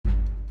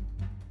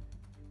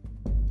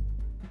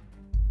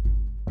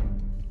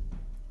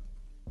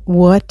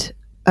What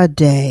a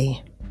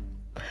day.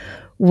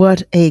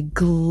 What a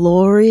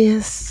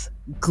glorious,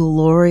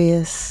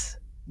 glorious,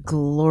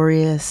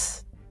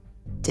 glorious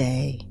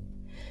day.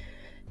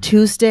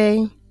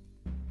 Tuesday,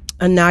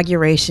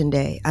 Inauguration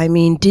Day. I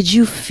mean, did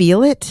you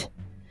feel it?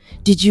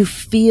 Did you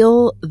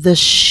feel the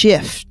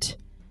shift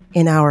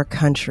in our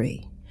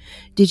country?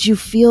 Did you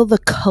feel the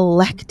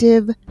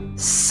collective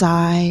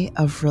sigh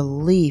of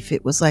relief?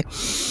 It was like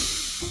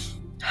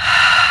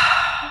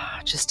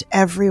just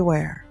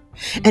everywhere.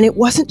 And it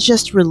wasn't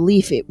just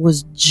relief, it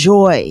was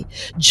joy,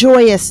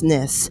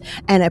 joyousness,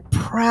 and a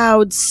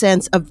proud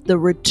sense of the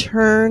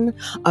return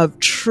of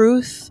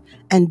truth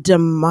and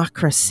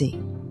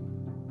democracy.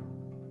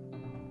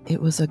 It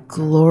was a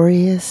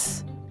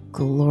glorious,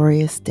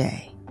 glorious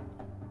day.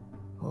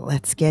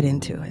 Let's get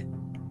into it.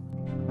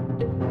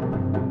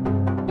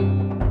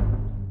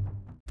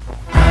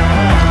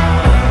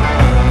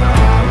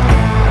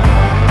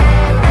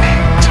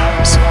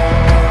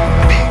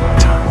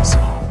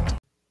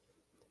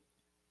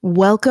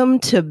 Welcome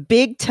to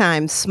Big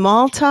Time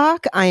Small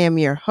Talk. I am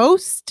your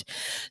host,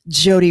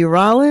 Jody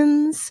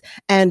Rollins,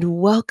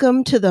 and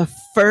welcome to the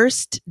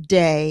first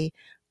day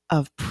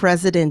of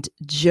President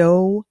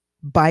Joe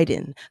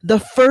Biden, the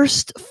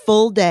first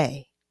full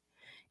day.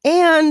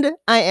 And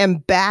I am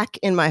back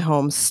in my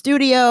home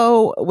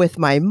studio with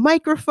my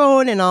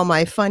microphone and all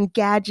my fun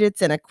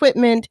gadgets and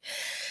equipment.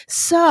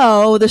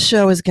 So the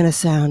show is going to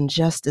sound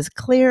just as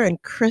clear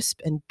and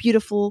crisp and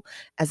beautiful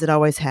as it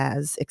always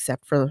has,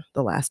 except for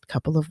the last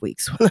couple of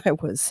weeks when I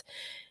was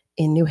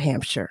in New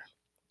Hampshire.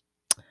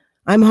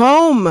 I'm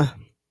home.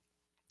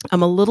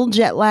 I'm a little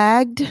jet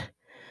lagged,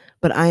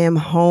 but I am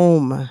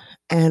home.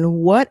 And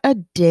what a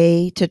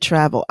day to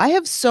travel. I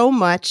have so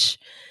much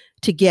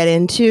to get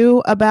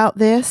into about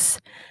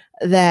this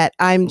that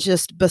I'm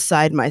just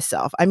beside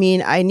myself. I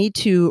mean, I need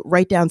to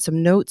write down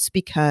some notes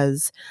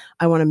because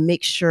I want to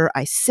make sure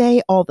I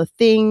say all the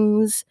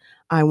things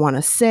I want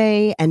to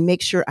say and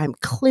make sure I'm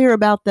clear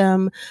about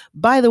them.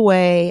 By the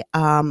way,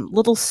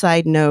 little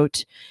side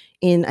note,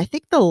 in I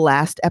think the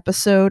last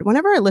episode,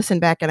 whenever I listen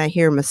back and I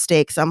hear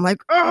mistakes, I'm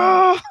like,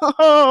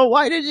 oh,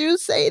 why did you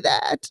say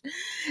that?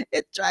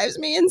 It drives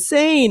me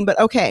insane. But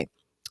okay.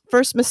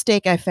 First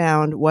mistake I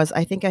found was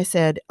I think I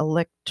said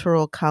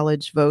electoral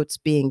college votes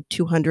being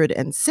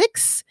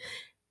 206.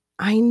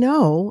 I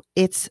know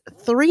it's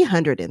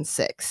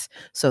 306.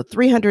 So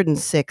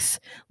 306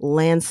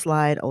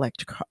 landslide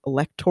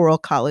electoral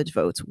college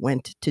votes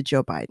went to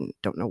Joe Biden.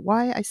 Don't know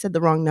why I said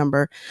the wrong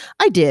number.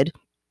 I did.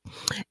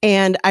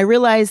 And I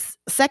realized,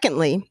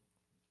 secondly,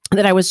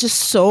 that I was just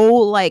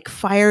so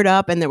fired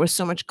up and there was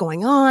so much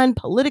going on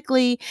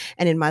politically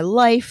and in my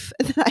life.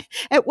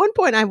 At one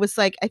point I was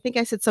like, I think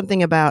I said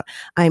something about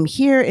I'm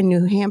here in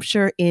New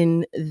Hampshire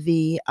in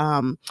the,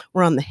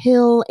 we're on the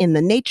hill in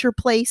the nature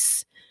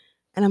place.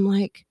 And I'm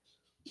like,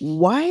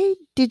 why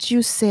did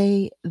you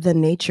say the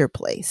nature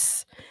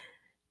place?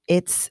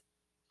 It's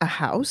a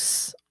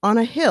house on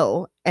a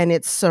hill and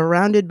it's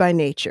surrounded by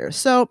nature.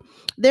 So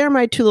they're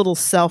my two little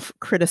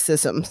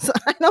self-criticisms.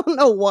 I don't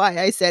know why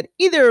I said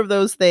either of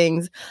those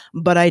things,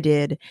 but I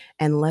did,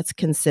 and let's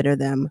consider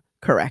them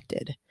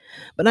corrected.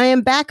 But I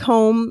am back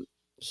home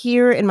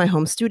here in my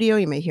home studio.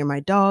 You may hear my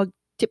dog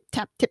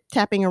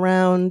tip-tapping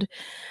around.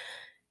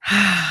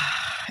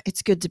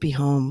 It's good to be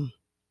home.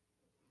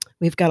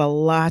 We've got a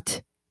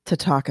lot to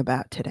talk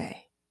about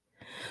today.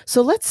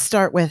 So let's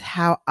start with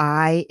how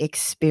I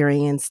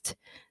experienced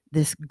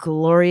this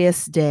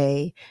glorious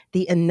day,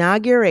 the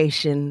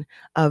inauguration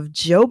of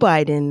Joe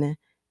Biden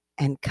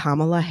and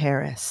Kamala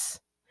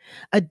Harris.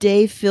 A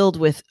day filled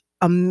with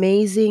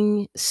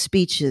amazing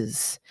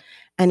speeches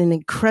and an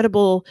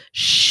incredible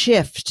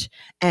shift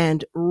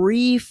and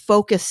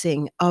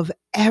refocusing of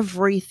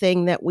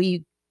everything. I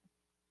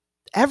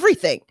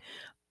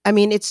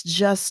mean, it's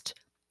just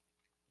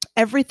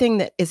everything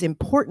that is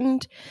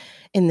important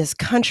in this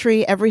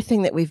country,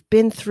 everything that we've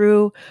been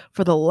through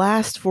for the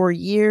last 4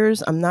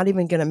 years. I'm not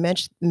even going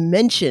to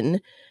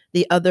mention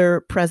the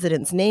other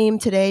president's name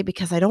today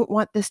because I don't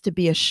want this to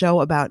be a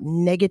show about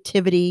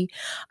negativity.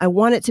 I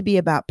want it to be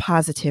about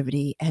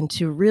positivity and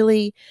to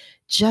really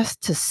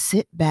just to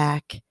sit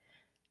back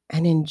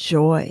and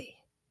enjoy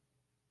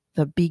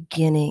the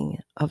beginning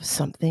of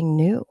something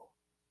new.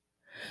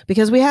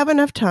 Because we have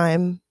enough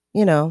time,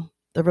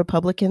 the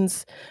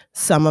Republicans,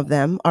 some of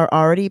them are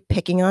already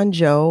picking on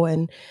Joe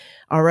and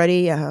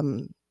already,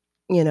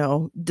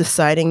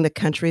 deciding the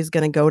country is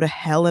going to go to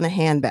hell in a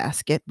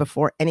handbasket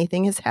before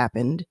anything has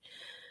happened.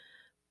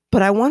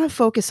 But I want to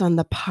focus on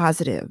the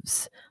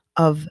positives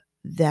of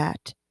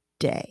that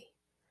day.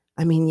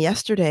 I mean,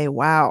 yesterday,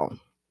 wow.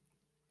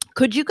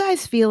 Could you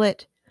guys feel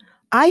it?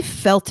 I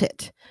felt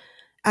it.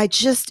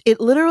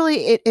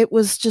 It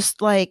was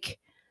just like,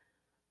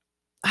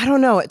 I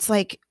don't know. It's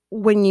like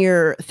when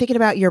you're thinking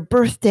about your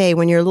birthday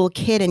when you're a little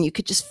kid and you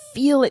could just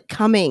feel it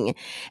coming,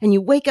 and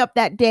you wake up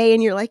that day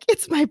and you're like,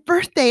 it's my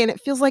birthday, and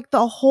it feels like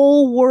the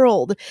whole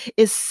world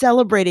is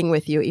celebrating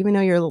with you, even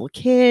though you're a little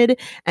kid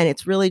and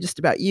it's really just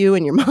about you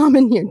and your mom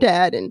and your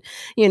dad and,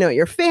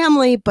 your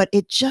family. But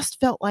it just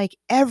felt like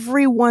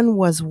everyone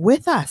was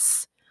with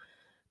us.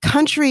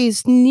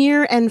 Countries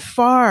near and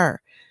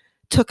far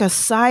took a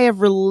sigh of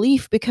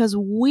relief because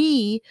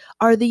we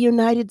are the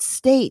United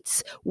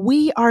States.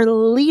 We are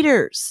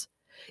leaders.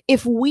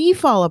 If we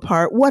fall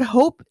apart, what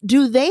hope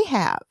do they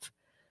have?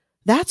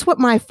 That's what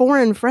my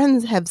foreign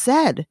friends have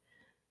said.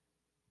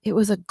 It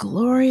was a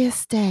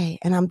glorious day,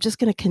 and I'm just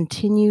going to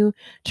continue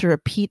to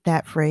repeat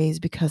that phrase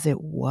because it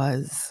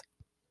was.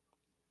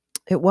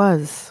 It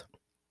was.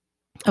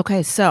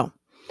 Okay, so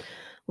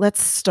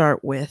let's start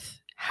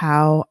with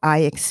how I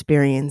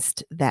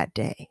experienced that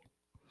day.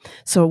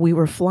 So we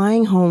were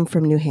flying home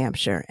from New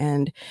Hampshire,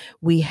 and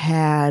we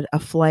had a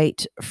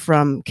flight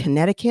from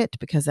Connecticut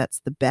because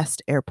that's the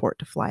best airport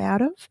to fly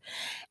out of.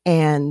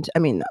 And I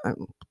mean,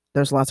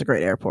 there's lots of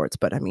great airports,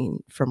 but I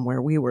mean, from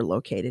where we were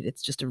located,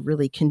 it's just a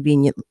really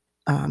convenient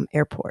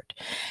airport.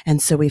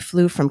 And so we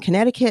flew from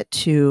Connecticut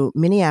to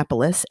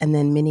Minneapolis, and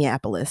then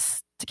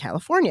Minneapolis to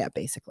California,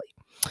 basically.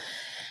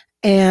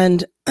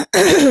 And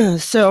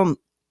so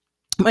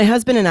my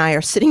husband and I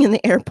are sitting in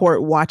the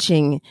airport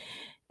watching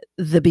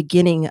the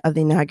beginning of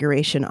the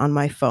inauguration on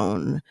my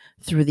phone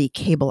through the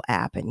cable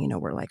app,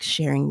 and we're like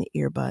sharing the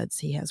earbuds.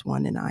 He has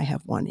one and I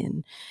have one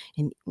in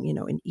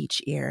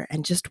each ear,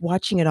 and just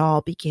watching it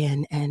all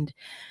begin, and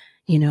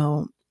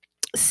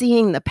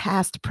seeing the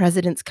past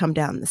presidents come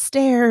down the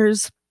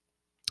stairs.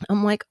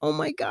 I'm like, oh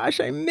my gosh,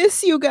 I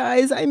miss you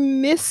guys. I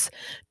miss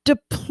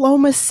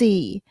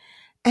diplomacy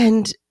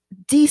and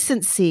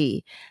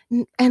decency.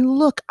 And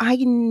look, I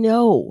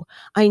know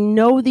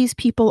these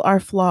people are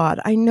flawed.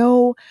 I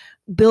know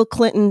Bill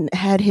Clinton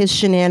had his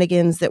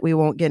shenanigans that we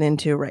won't get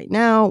into right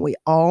now. We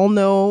all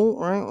know,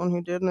 right, when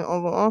he did in the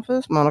Oval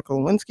Office, Monica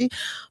Lewinsky.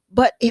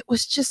 But it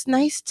was just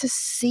nice to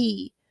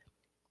see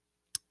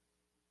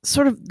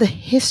sort of the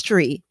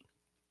history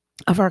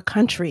of our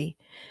country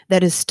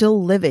that is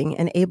still living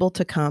and able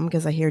to come,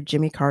 because I hear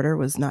Jimmy Carter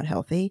was not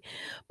healthy,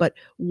 but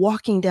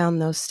walking down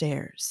those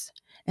stairs.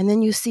 And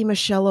then you see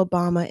Michelle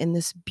Obama in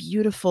this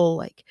beautiful,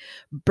 like,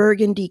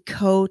 burgundy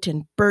coat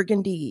and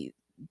burgundy,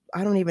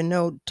 I don't even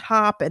know,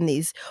 top, and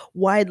these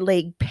wide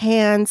leg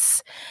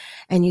pants.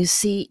 And you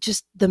see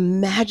just the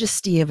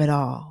majesty of it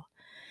all.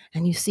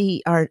 And you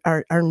see our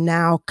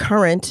now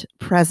current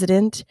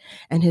president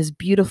and his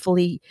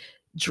beautifully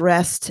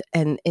dressed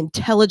and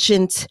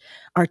intelligent,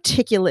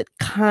 articulate,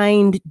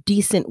 kind,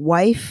 decent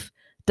wife,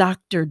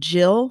 Dr.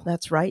 Jill.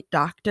 That's right,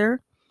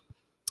 doctor.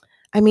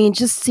 I mean,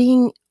 just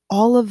seeing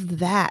all of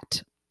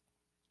that.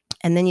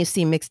 And then you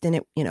see mixed in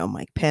it,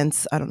 Mike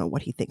Pence. I don't know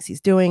what he thinks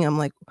he's doing. I'm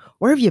like,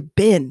 where have you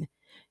been?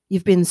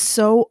 You've been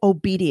so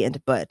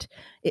obedient. But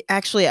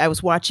actually, I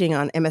was watching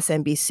on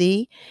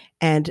MSNBC,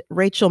 and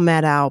Rachel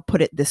Maddow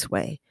put it this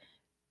way.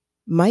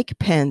 Mike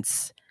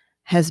Pence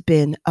has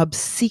been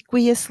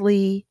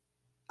obsequiously,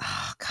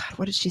 oh God,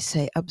 what did she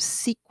say?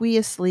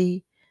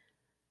 Obsequiously,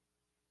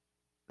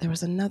 there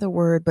was another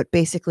word, but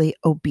basically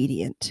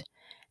obedient.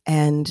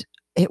 And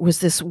it was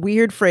this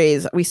weird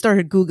phrase. We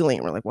started Googling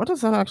and we're like, what does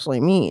that actually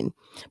mean?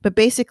 But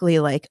basically,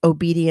 like,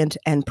 obedient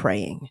and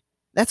praying.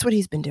 That's what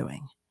he's been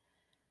doing.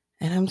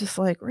 And I'm just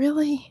like,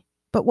 really?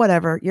 But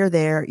whatever, you're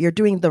there. You're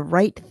doing the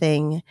right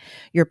thing.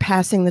 You're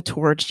passing the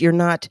torch. You're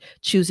not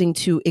choosing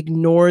to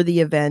ignore the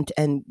event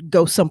and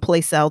go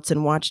someplace else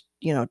and watch,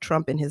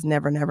 Trump in his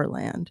Never Never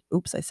Land.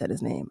 Oops, I said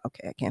his name.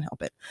 Okay, I can't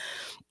help it.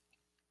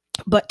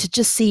 But to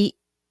just see,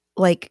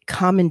 like,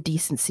 common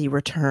decency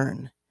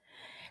return.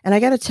 And I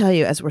got to tell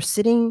you, as we're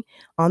sitting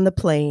on the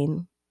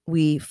plane,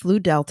 we flew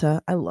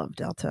Delta. I love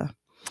Delta.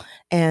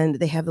 And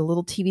they have the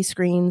little TV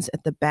screens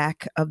at the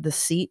back of the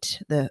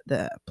seat,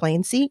 the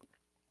plane seat,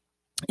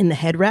 in the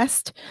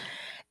headrest.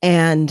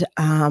 And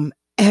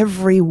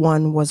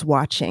everyone was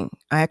watching.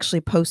 I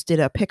actually posted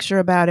a picture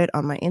about it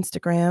on my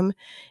Instagram.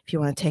 If you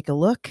want to take a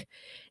look,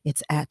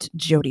 it's at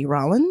Jody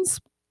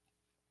Rollins.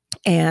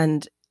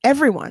 And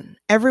everyone,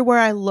 everywhere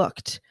I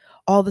looked,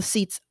 all the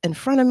seats in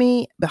front of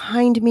me,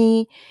 behind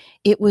me,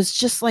 it was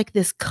just like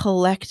this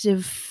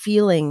collective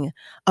feeling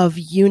of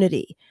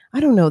unity. I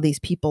don't know these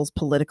people's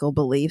political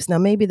beliefs. Now,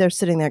 maybe they're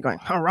sitting there going,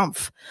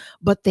 harumph,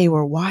 but they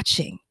were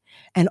watching.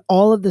 And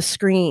all of the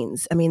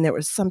screens, I mean, there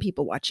was some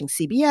people watching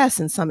CBS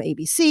and some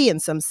ABC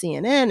and some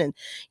CNN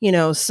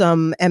and,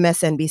 some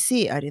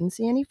MSNBC. I didn't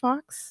see any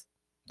Fox.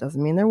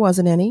 Doesn't mean there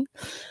wasn't any.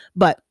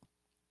 But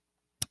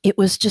it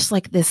was just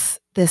like this,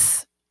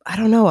 I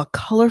don't know, a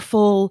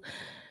colorful,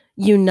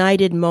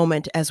 united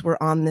moment as we're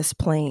on this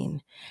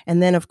plane.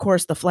 And then, of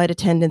course, the flight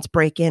attendants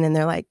break in and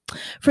they're like,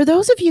 for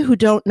those of you who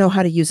don't know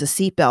how to use a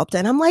seatbelt,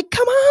 and I'm like,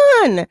 come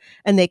on.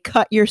 And they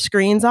cut your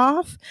screens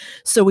off.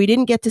 So we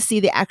didn't get to see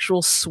the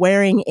actual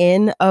swearing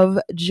in of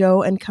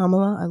Joe and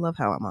Kamala. I love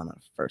how I'm on a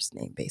first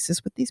name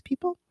basis with these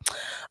people,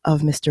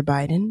 of Mr.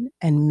 Biden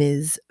and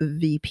Ms.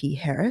 VP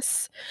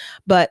Harris.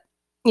 But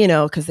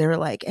because they were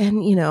like,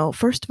 and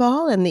first of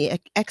all, and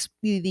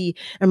the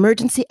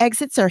emergency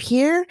exits are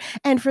here.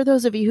 And for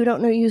those of you who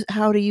don't know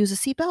how to use a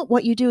seatbelt,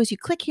 what you do is you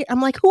click here.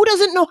 I'm like, who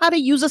doesn't know how to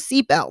use a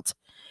seatbelt?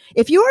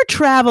 If you are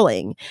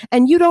traveling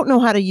and you don't know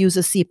how to use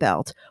a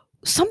seatbelt,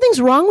 something's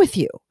wrong with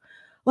you.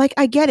 Like,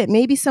 I get it.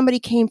 Maybe somebody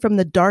came from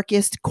the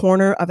darkest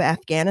corner of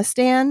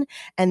Afghanistan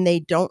and they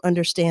don't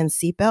understand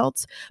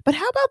seatbelts. But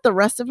how about the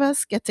rest of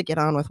us get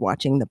on with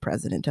watching the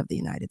President of the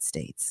United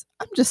States?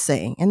 I'm just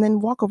saying. And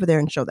then walk over there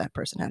and show that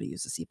person how to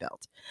use a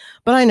seatbelt.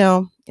 But I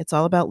know it's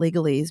all about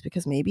legalese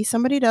because maybe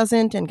somebody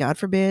doesn't. And God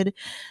forbid,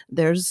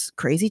 there's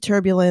crazy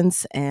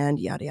turbulence and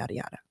yada, yada,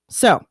 yada.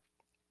 So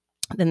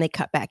then they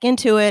cut back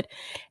into it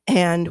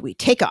and we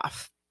take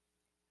off.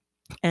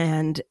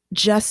 And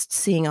just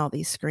seeing all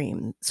these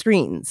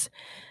screens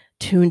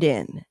tuned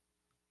in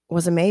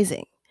was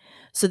amazing.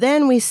 So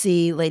then we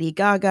see Lady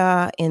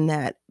Gaga in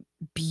that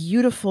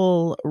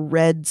beautiful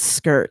red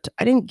skirt.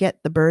 I didn't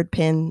get the bird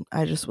pin.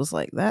 I just was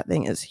like, that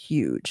thing is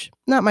huge.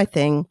 Not my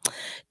thing.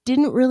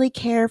 Didn't really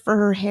care for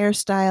her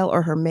hairstyle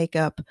or her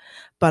makeup,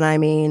 but I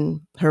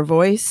mean, her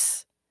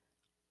voice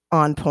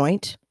on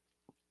point.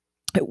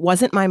 It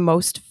wasn't my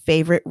most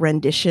favorite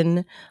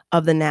rendition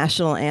of the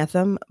national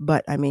anthem,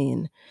 but I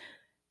mean,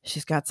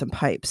 she's got some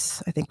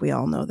pipes. I think we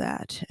all know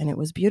that. And it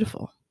was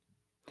beautiful.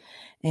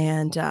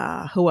 And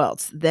who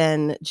else?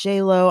 Then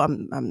J-Lo.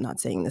 I'm not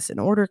saying this in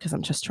order because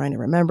I'm just trying to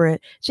remember it.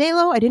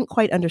 J-Lo, I didn't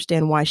quite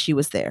understand why she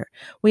was there.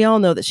 We all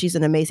know that she's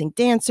an amazing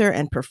dancer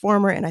and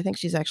performer, and I think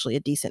she's actually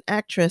a decent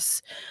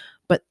actress.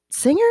 But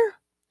singer?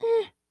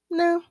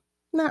 No,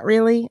 not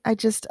really.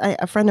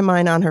 A friend of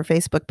mine on her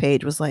Facebook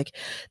page was like,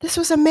 this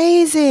was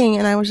amazing.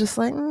 And I was just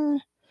like,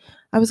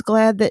 I was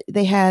glad that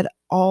they had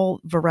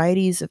all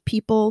varieties of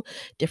people,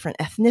 different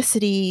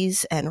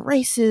ethnicities and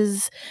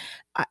races.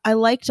 I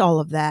liked all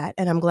of that,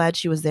 and I'm glad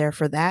she was there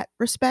for that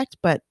respect,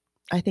 but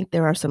I think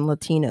there are some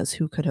Latinas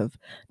who could have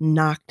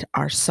knocked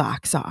our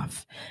socks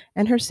off.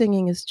 And her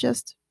singing is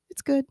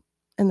it's good,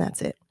 and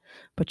that's it.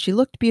 But she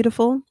looked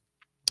beautiful.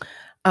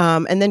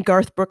 And then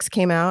Garth Brooks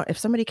came out. If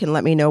somebody can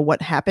let me know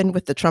what happened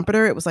with the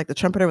trumpeter, it was like the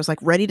trumpeter was like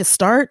ready to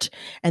start,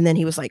 and then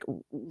he was like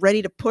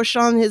ready to push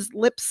on his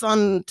lips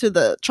onto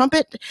the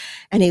trumpet,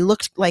 and he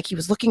looked like he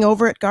was looking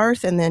over at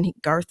Garth, and then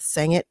Garth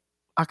sang it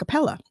a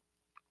cappella.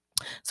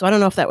 So I don't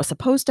know if that was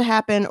supposed to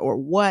happen or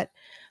what,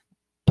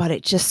 but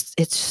it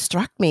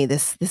struck me,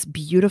 this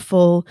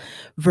beautiful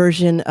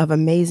version of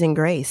Amazing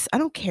Grace. I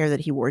don't care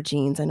that he wore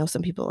jeans. I know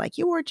some people are like,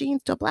 you wore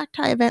jeans to a black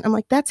tie event. I'm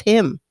like, that's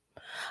him.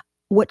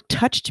 What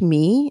touched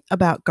me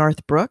about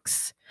Garth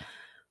Brooks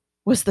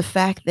was the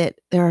fact that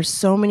there are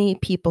so many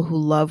people who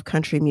love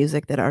country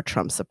music that are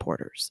Trump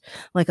supporters.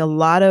 Like, a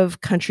lot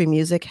of country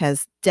music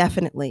has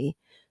definitely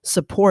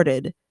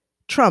supported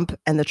Trump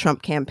and the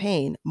Trump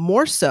campaign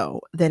more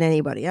so than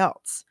anybody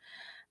else.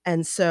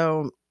 And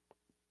so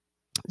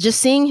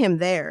just seeing him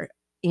there,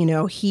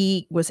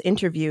 he was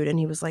interviewed and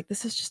he was like,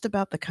 this is just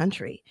about the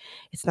country.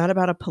 It's not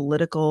about a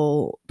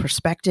political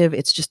perspective.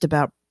 It's just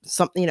about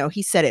something,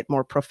 he said it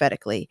more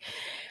prophetically,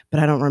 but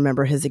I don't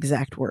remember his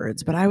exact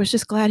words, but I was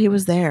just glad he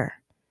was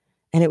there.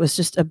 And it was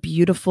just a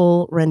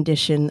beautiful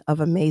rendition of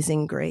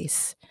Amazing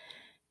Grace.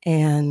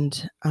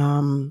 And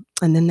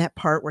then that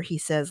part where he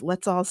says,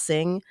 let's all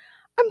sing.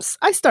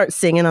 I start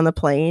singing on the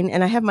plane,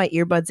 and I have my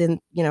earbuds in,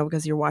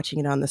 because you're watching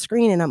it on the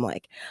screen. And I'm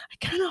like,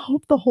 I kind of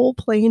hope the whole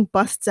plane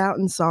busts out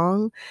in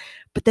song,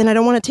 but then I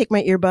don't want to take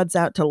my earbuds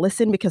out to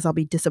listen because I'll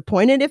be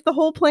disappointed if the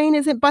whole plane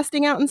isn't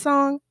busting out in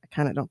song. I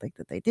kind of don't think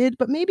that they did,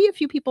 but maybe a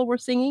few people were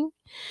singing,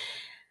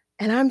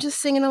 and I'm just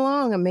singing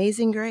along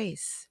Amazing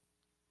Grace.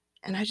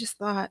 And I just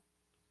thought,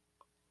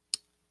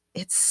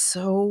 it's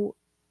so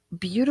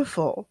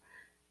beautiful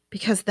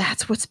because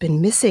that's what's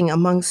been missing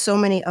among so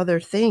many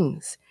other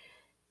things.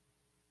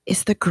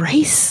 Is the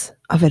grace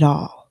of it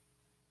all.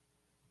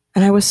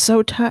 And I was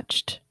so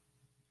touched.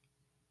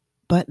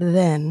 But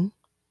then,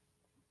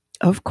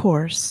 of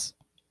course,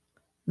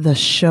 the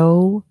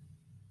show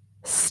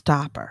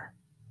stopper.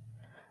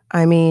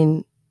 I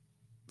mean,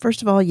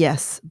 first of all,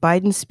 yes,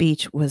 Biden's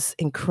speech was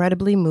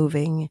incredibly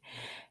moving,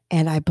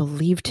 and I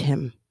believed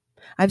him.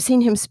 I've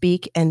seen him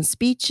speak, and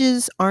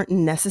speeches aren't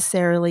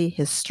necessarily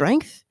his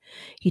strength.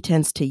 He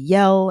tends to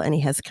yell, and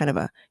he has kind of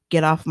a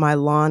get off my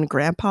lawn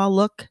grandpa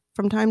look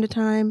from time to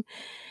time.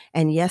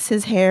 And yes,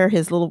 his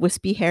little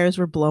wispy hairs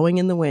were blowing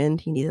in the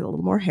wind. He needed a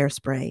little more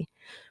hairspray.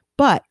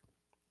 But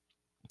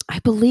I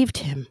believed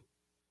him.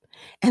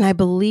 And I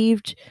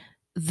believed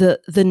the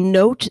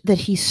note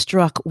that he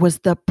struck was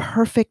the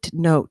perfect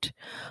note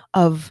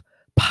of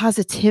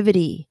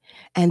positivity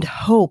and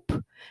hope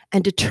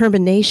and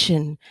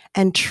determination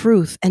and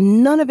truth.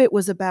 And none of it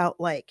was about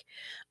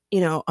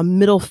a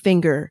middle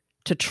finger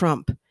to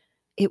Trump.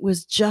 It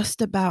was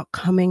just about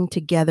coming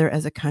together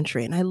as a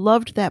country. And I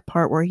loved that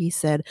part where he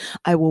said,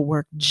 I will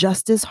work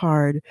just as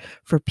hard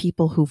for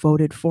people who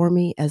voted for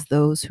me as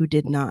those who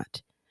did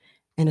not.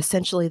 And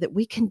essentially that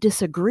we can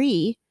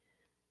disagree,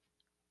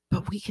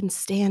 but we can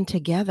stand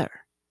together.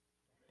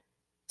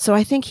 So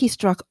I think he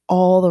struck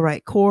all the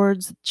right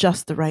chords,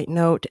 just the right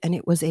note, and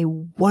it was a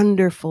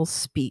wonderful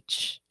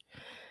speech.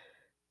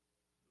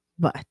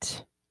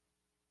 But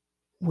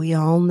we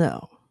all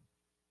know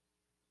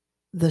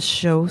the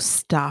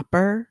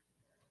showstopper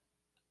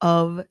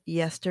of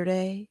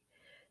yesterday.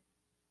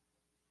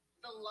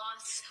 The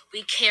loss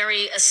we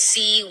carry a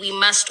sea we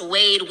must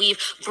wade.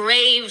 We've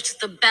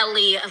braved the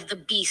belly of the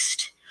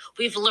beast.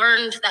 We've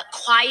learned that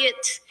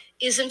quiet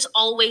isn't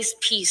always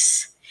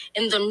peace.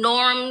 And the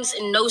norms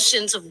and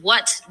notions of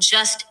what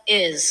just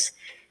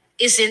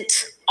isn't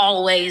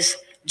always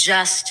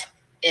just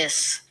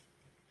is.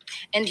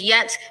 And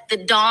yet the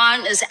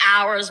dawn is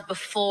ours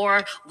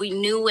before we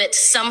knew it.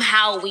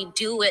 Somehow we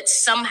do it.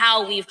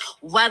 Somehow we've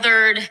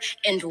weathered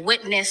and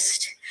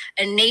witnessed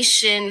a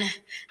nation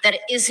that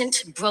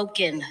isn't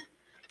broken,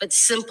 but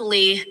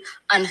simply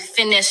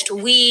unfinished.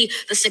 We,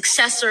 the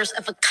successors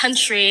of a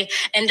country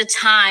and a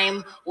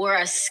time where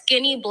a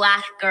skinny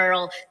Black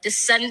girl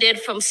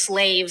descended from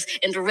slaves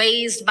and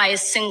raised by a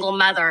single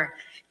mother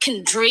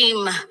can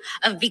dream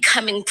of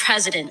becoming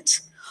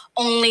president,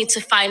 only to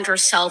find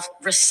herself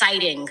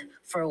reciting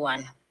for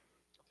one.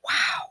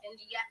 Wow.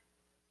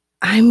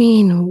 I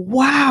mean,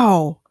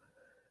 wow.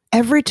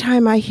 Every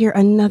time I hear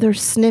another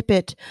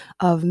snippet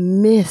of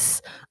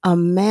Miss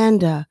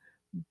Amanda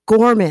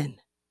Gorman,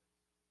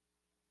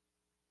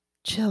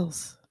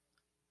 chills,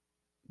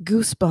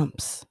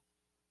 goosebumps.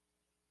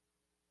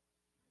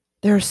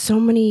 There are so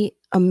many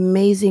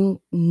amazing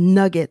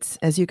nuggets,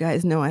 as you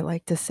guys know I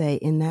like to say,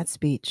 in that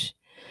speech,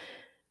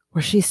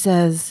 where she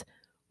says,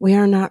 "We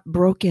are not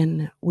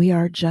broken, we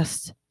are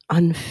just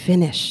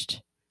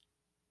unfinished."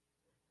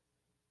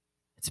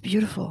 It's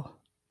beautiful.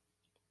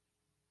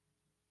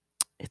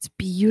 It's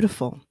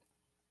beautiful.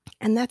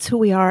 And that's who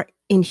we are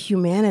in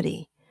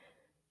humanity.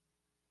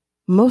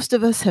 Most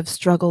of us have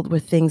struggled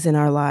with things in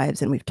our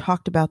lives, and we've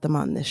talked about them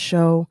on this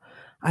show.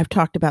 I've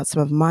talked about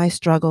some of my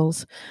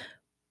struggles,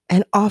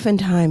 and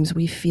oftentimes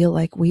we feel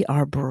like we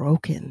are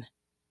broken.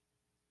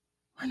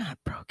 We're not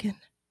broken.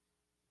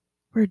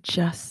 We're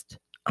just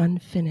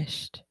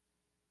unfinished.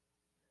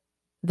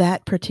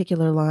 That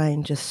particular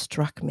line just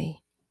struck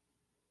me.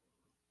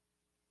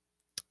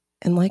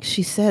 And like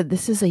she said,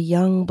 this is a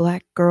young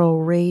Black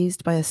girl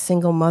raised by a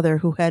single mother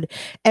who had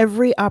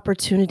every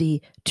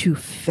opportunity to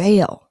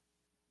fail.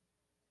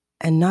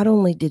 And not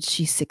only did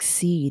she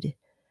succeeded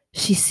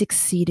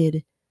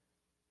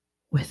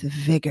with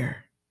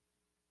vigor.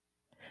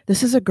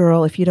 This is a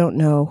girl, if you don't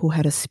know, who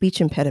had a speech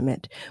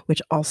impediment,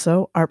 which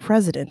also our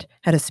president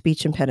had a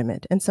speech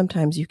impediment. And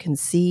sometimes you can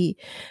see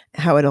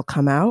how it'll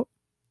come out.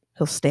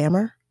 He'll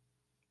stammer.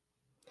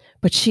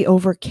 But she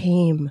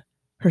overcame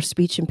her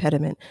speech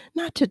impediment,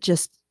 not to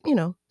just,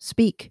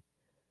 speak,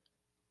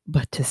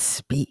 but to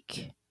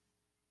speak.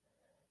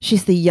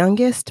 She's the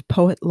youngest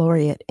poet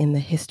laureate in the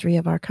history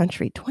of our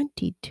country,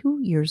 22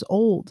 years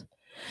old.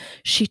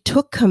 She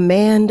took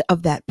command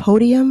of that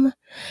podium,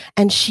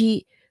 and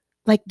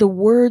like the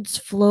words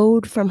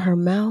flowed from her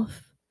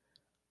mouth,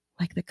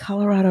 like the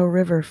Colorado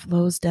River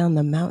flows down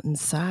the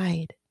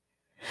mountainside.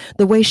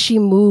 The way she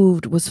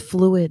moved was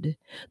fluid.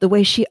 The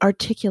way she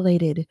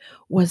articulated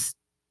was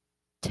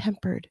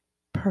tempered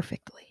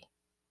perfectly.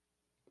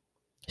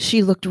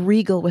 She looked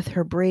regal with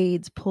her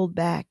braids pulled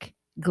back,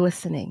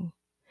 glistening,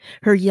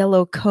 her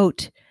yellow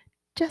coat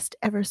just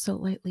ever so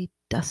lightly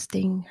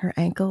dusting her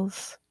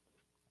ankles.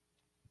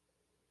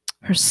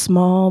 Her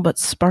small but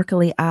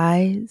sparkly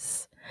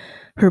eyes,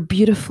 her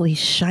beautifully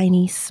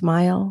shiny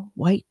smile,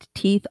 white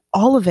teeth,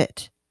 all of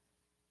it.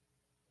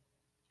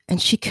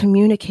 And she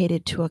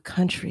communicated to a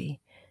country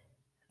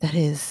that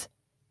is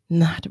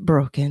not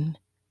broken,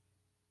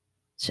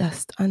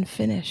 just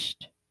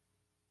unfinished.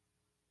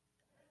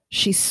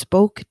 She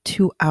spoke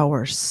to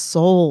our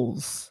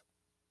souls.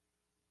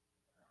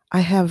 I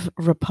have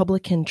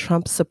Republican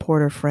Trump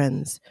supporter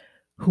friends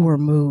who were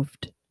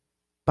moved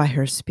by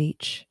her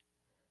speech.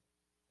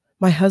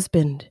 My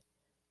husband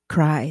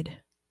cried.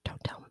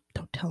 Don't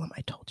tell him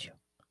I told you.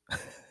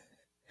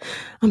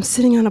 I'm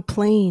sitting on a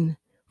plane,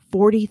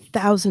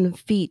 40,000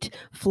 feet,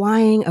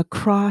 flying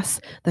across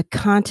the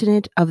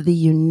continent of the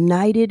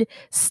United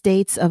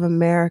States of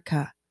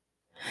America.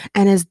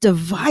 And as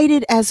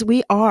divided as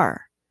we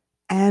are,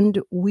 and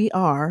we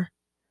are,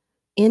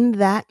 in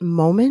that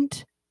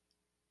moment,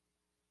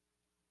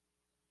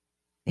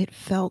 it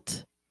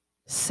felt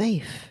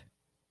safe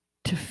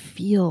to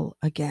feel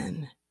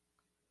again.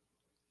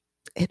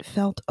 It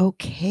felt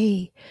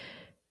okay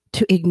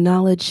to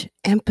acknowledge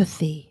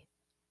empathy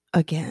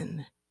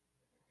again.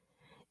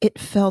 It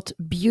felt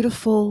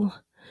beautiful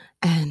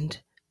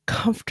and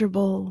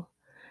comfortable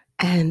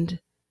and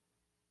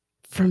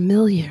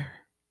familiar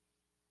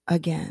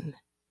again,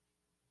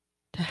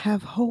 to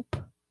have hope.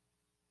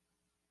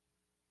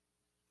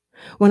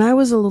 When I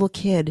was a little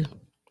kid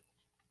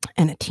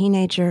and a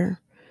teenager,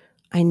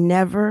 I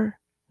never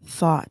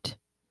thought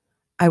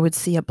I would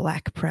see a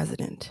Black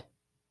president.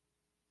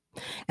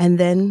 And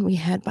then we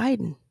had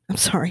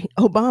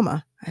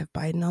Obama. I have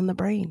Biden on the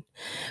brain.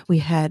 We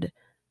had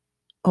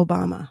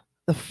Obama,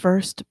 the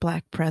first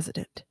Black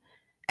president.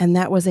 And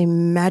that was a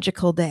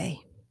magical day.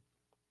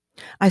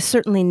 I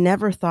certainly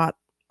never thought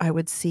I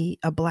would see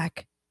a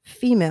Black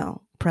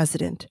female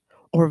president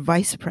or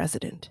vice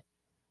president.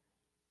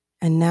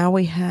 And now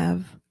we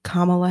have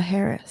Kamala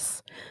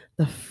Harris,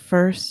 the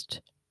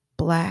first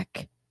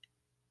Black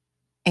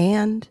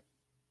and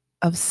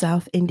of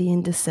South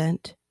Indian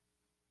descent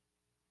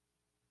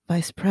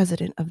vice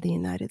president of the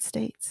United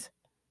States.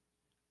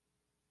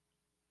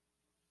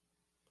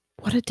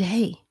 What a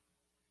day.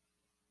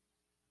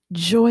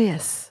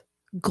 Joyous,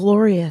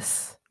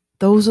 glorious.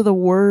 Those are the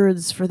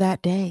words for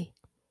that day.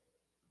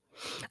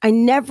 I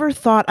never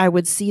thought I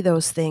would see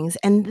those things.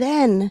 And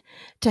then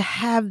to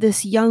have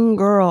this young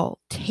girl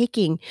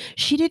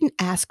she didn't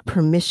ask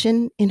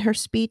permission in her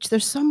speech.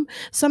 There's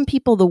some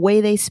people, the way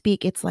they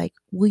speak, it's like,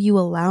 will you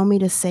allow me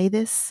to say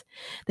this?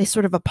 They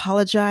sort of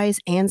apologize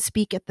and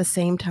speak at the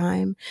same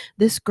time.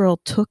 This girl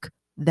took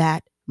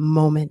that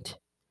moment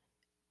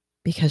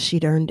because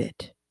she'd earned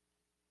it.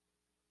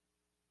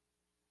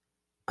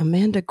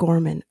 Amanda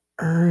Gorman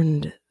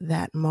earned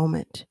that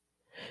moment.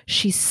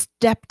 She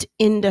stepped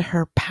into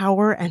her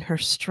power and her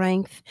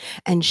strength,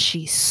 and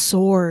she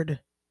soared.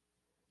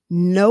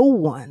 No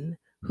one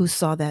who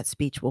saw that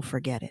speech will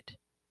forget it.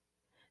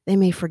 They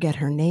may forget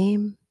her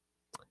name.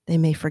 They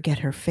may forget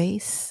her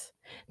face.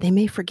 They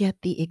may forget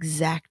the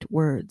exact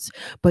words,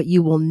 but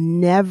you will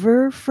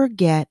never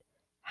forget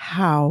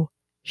how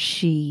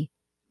she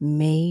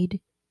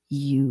made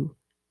you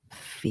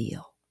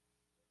feel.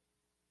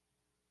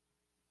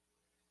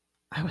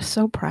 I was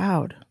so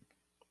proud.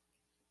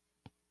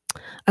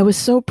 I was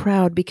so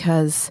proud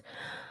because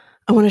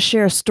I want to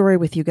share a story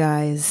with you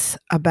guys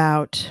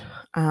about,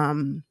 I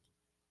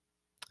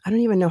don't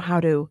even know how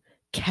to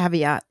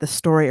caveat the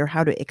story or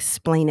how to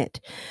explain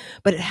it,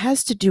 but it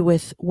has to do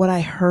with what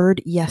I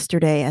heard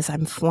yesterday as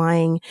I'm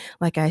flying,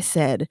 like I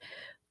said,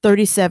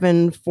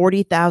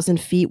 40,000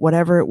 feet,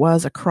 whatever it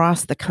was,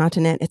 across the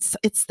continent.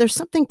 There's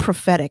something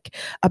prophetic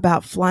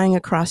about flying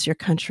across your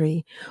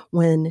country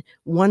when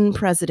one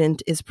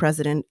president is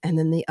president and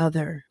then the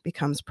other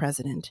becomes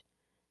president.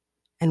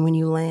 And when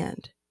you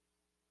land,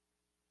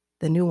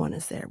 the new one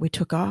is there. We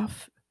took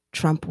off.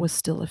 Trump was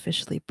still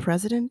officially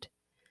president,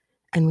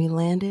 and we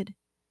landed,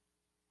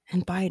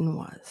 and Biden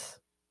was.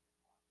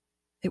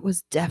 It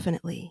was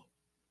definitely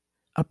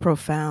a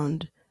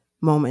profound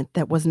moment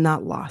that was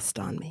not lost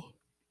on me.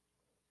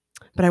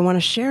 But I want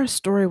to share a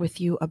story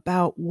with you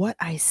about what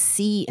I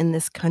see in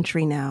this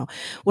country now,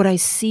 what I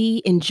see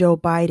in Joe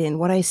Biden,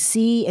 what I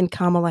see in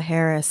Kamala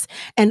Harris,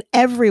 and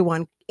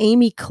everyone.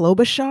 Amy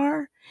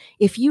Klobuchar,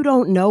 if you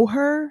don't know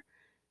her,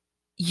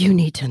 you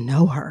need to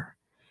know her.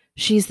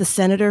 She's the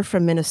senator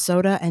from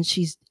Minnesota, and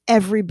she's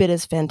every bit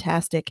as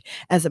fantastic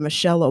as a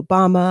Michelle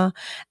Obama,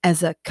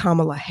 as a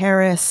Kamala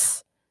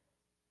Harris.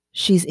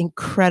 She's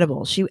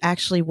incredible. She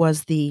actually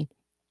was the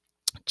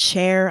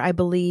chair, I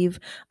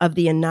believe, of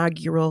the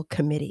inaugural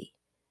committee.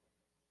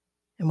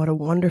 And what a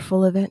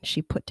wonderful event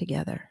she put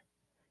together.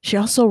 She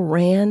also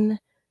ran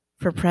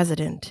for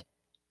president.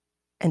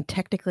 And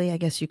technically, I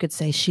guess you could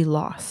say she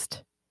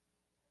lost.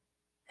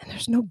 And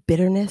there's no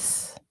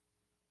bitterness.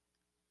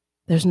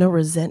 There's no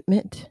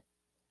resentment.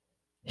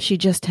 She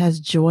just has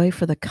joy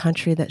for the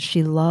country that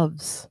she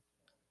loves.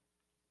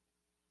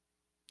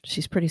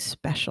 She's pretty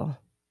special.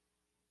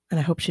 And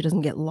I hope she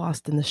doesn't get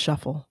lost in the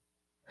shuffle.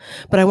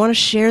 But I want to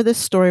share this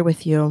story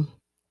with you.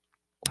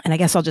 And I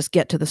guess I'll just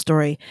get to the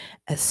story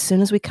as soon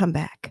as we come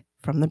back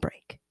from the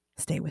break.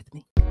 Stay with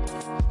me.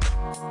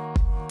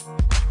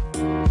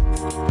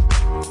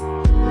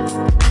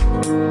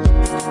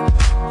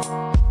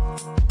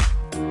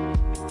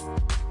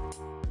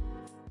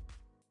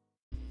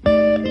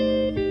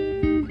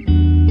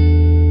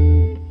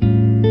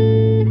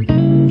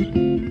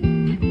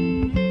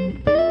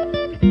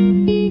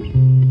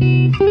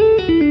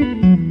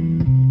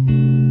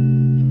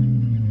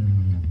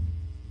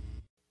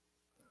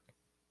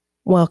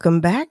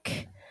 Welcome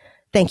back.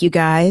 Thank you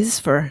guys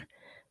for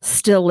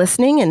still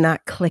listening and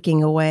not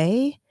clicking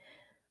away.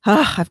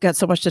 I've got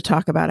so much to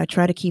talk about. I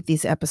try to keep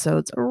these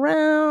episodes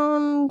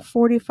around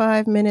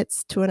 45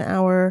 minutes to an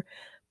hour,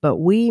 but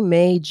we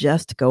may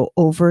just go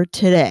over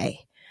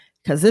today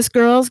because this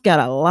girl's got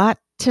a lot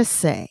to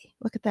say.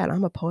 Look at that.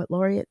 I'm a poet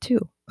laureate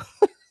too.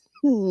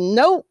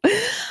 Nope.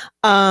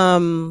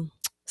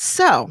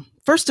 So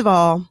first of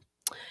all,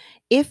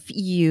 if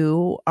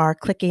you are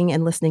clicking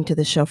and listening to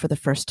the show for the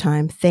first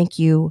time, thank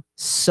you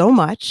so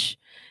much,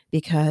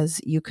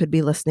 because you could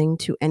be listening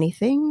to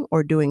anything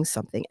or doing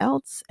something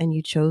else and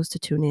you chose to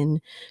tune in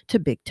to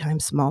Big Time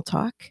Small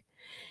Talk.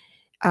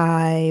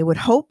 I would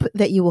hope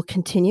that you will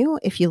continue.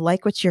 If you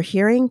like what you're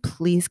hearing,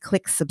 please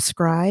click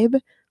subscribe.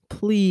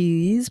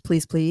 Please,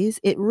 please, please.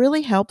 It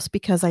really helps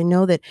because I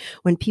know that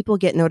when people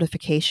get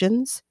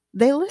notifications,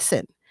 they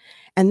listen.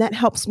 And that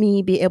helps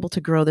me be able to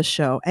grow the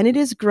show. And it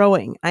is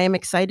growing. I am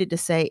excited to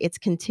say it's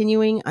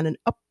continuing on an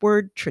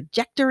upward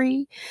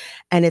trajectory,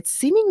 and it's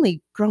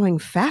seemingly growing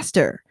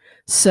faster.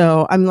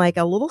 So I'm like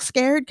a little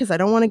scared because I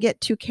don't want to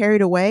get too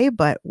carried away,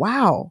 but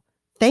wow,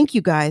 Thank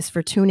you guys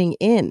for tuning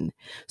in.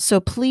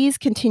 So please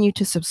continue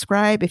to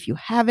subscribe if you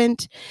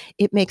haven't.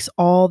 It makes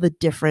all the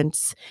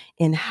difference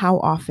in how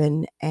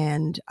often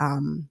and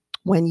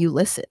when you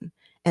listen,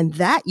 and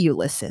that you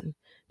listen,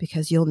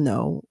 because you'll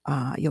know,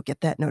 you'll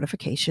get that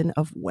notification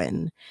of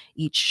when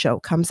each show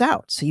comes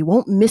out. So you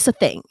won't miss a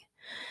thing.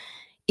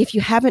 If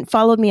you haven't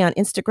followed me on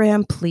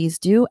Instagram, please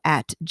do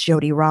at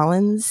Jody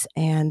Rollins.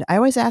 And I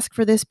always ask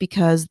for this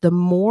because the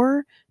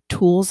more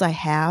tools I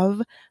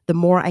have, the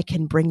more I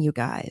can bring you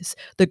guys.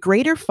 The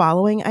greater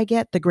following I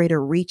get, the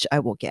greater reach I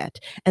will get.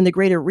 And the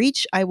greater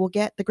reach I will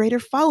get, the greater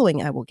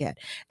following I will get.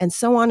 And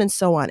so on and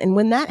so on. And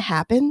when that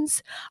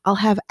happens, I'll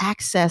have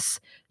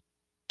access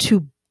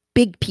to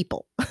big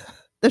people.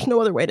 There's no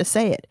other way to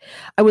say it.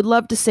 I would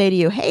love to say to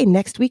you, hey,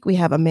 next week we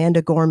have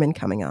Amanda Gorman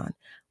coming on.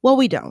 Well,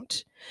 we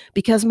don't,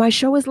 because my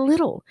show is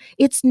little.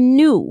 It's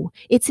new.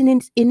 It's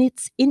in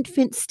its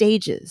infant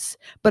stages.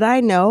 But I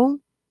know,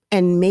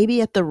 and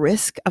maybe at the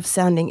risk of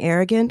sounding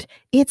arrogant,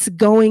 it's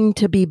going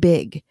to be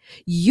big.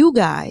 You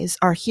guys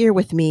are here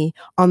with me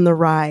on the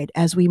ride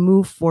as we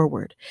move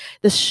forward.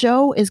 The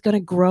show is going to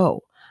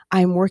grow.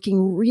 I'm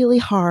working really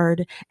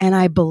hard and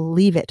I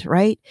believe it,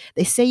 right?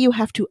 They say you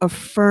have to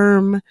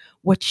affirm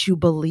what you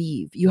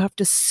believe. You have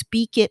to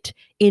speak it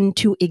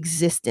into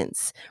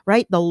existence,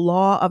 right? The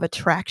law of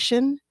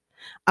attraction.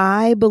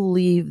 I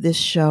believe this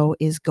show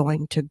is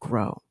going to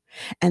grow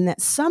and that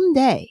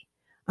someday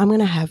I'm going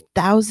to have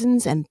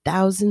thousands and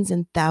thousands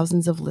and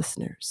thousands of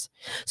listeners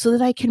so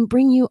that I can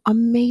bring you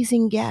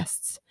amazing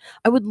guests.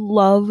 I would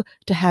love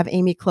to have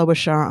Amy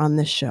Klobuchar on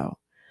this show,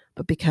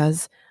 but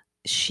because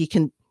she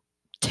can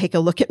take a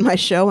look at my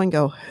show and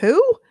go, who?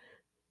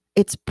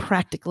 It's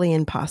practically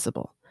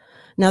impossible.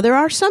 Now, there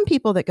are some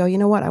people that go, you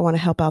know what? I want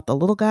to help out the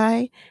little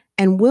guy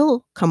and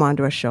will come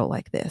onto a show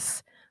like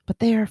this, but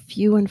they are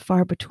few and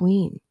far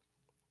between.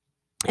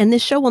 And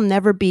this show will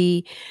never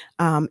be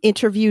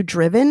interview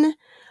driven,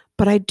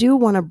 but I do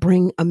want to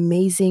bring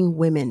amazing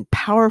women,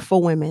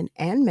 powerful women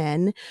and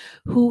men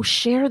who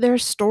share their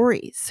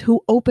stories,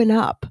 who open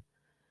up.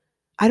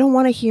 I don't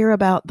want to hear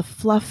about the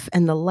fluff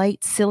and the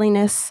light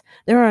silliness.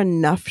 There are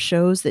enough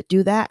shows that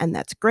do that, and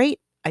that's great.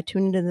 I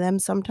tune into them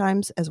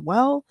sometimes as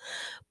well.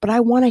 But I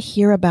want to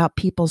hear about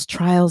people's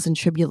trials and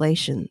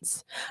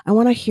tribulations. I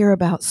want to hear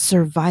about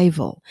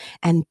survival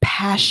and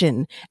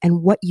passion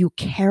and what you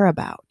care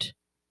about.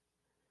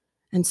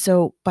 And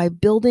so by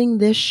building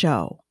this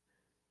show,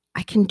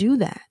 I can do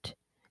that.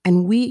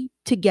 And we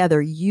together,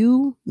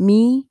 you,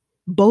 me,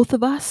 both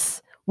of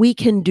us, we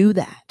can do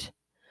that.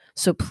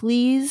 So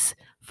please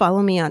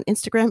follow me on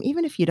Instagram.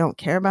 Even if you don't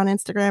care about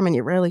Instagram and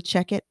you rarely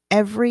check it,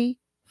 every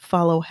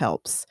follow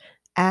helps.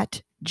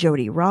 At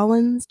Jody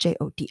Rollins,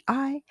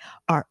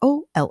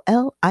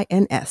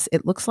 JODIROLLINS.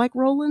 It looks like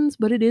Rollins,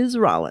 but it is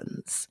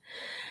Rollins.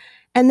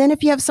 And then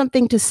if you have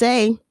something to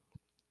say,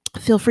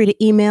 feel free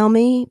to email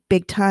me,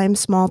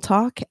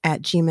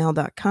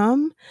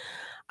 bigtimesmalltalk@gmail.com.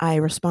 I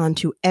respond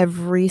to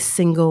every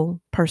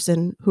single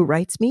person who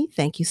writes me.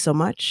 Thank you so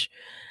much.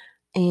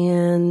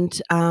 And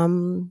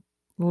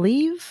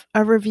leave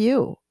a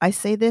review. I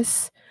say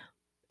this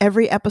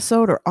every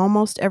episode or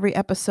almost every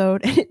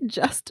episode, and it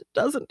just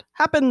doesn't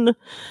happen.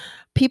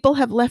 People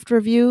have left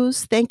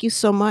reviews. Thank you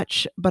so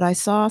much. But I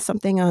saw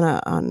something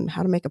on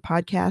how to make a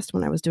podcast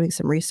when I was doing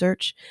some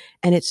research,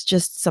 and it's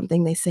just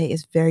something they say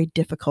is very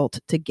difficult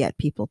to get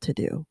people to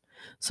do.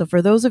 So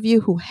for those of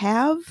you who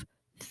have,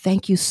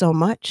 thank you so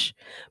much.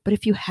 But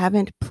if you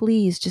haven't,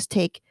 please just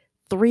take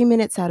 3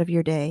 minutes out of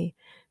your day,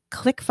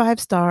 click 5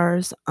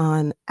 stars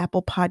on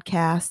Apple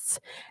Podcasts,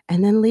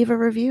 and then leave a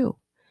review.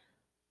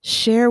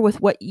 Share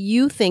with what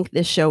you think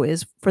this show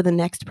is for the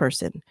next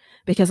person.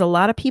 Because a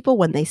lot of people,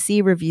 when they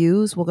see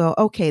reviews, will go,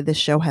 okay, this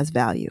show has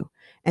value.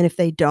 And if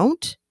they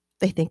don't,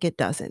 they think it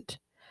doesn't.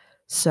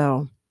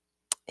 So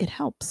it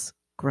helps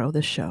grow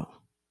the show.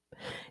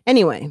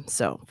 Anyway,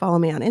 so follow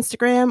me on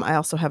Instagram. I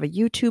also have a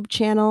YouTube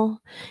channel,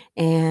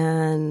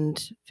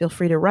 and feel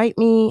free to write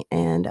me.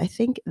 And I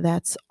think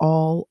that's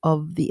all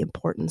of the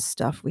important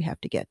stuff we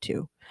have to get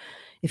to.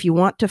 If you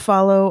want to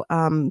follow,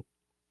 I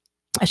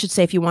should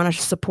say, if you want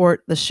to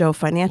support the show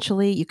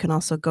financially, you can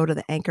also go to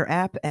the Anchor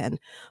app and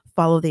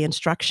follow the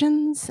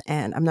instructions.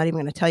 And I'm not even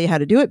going to tell you how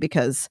to do it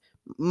because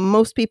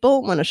most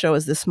people, when a show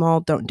is this small,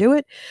 don't do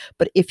it.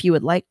 But if you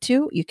would like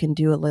to, you can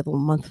do a little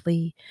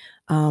monthly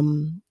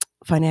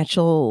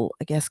financial,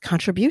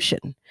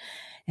 contribution.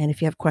 And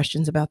if you have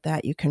questions about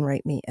that, you can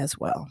write me as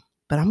well.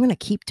 But I'm going to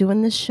keep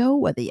doing this show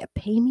whether you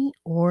pay me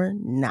or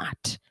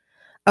not.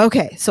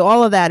 Okay, so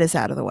all of that is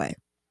out of the way.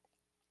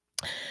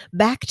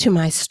 Back to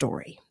my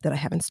story that I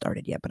haven't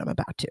started yet, but I'm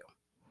about to.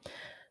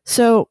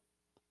 So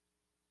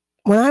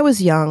when I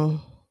was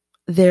young,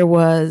 there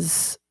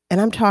was, and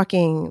I'm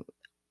talking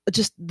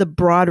just the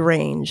broad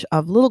range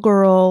of little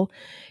girl,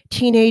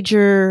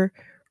 teenager,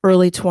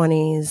 early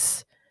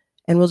 20s,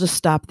 and we'll just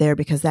stop there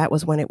because that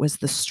was when it was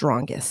the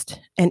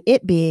strongest. And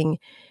it being,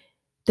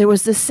 there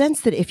was this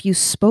sense that if you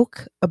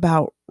spoke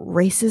about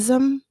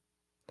racism,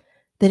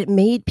 that it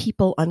made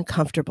people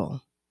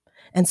uncomfortable.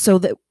 And so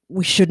that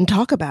we shouldn't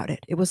talk about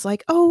it. It was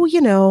like, oh,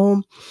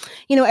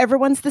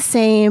 everyone's the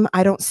same.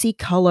 I don't see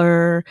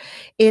color.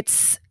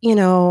 It's,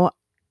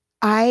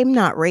 I'm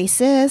not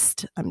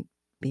racist. I'm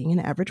being an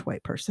average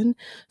white person.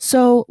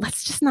 So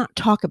let's just not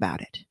talk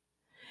about it.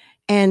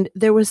 And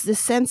there was this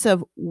sense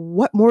of,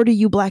 what more do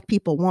you Black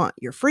people want?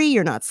 You're free.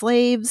 You're not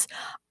slaves.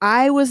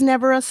 I was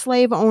never a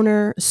slave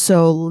owner.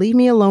 So leave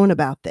me alone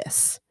about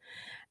this.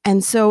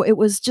 And so it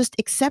was just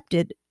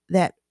accepted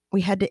that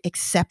we had to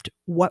accept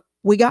what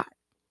we got.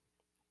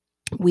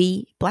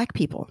 We Black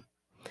people.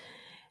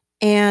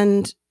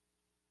 And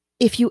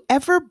if you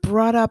ever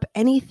brought up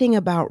anything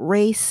about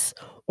race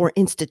or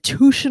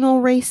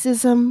institutional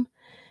racism,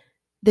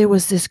 there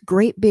was this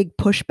great big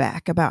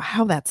pushback about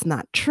how that's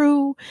not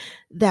true.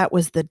 That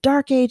was the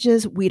Dark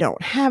Ages. We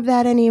don't have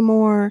that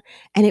anymore.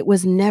 And it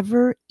was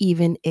never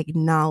even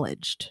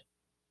acknowledged.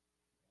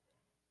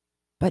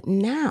 But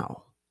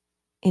now,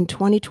 in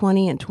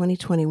 2020 and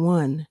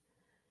 2021,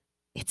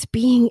 it's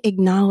being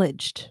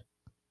acknowledged.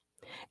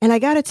 And I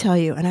got to tell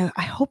you, and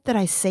I hope that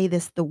I say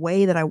this the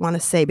way that I want to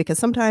say, because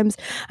sometimes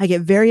I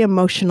get very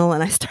emotional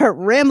and I start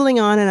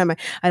rambling on, and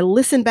I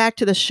listen back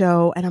to the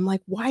show and I'm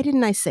like, why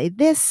didn't I say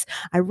this?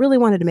 I really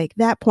wanted to make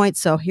that point.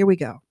 So here we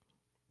go.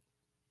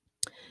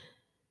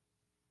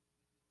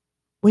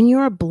 When you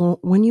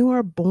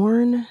are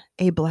born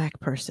a Black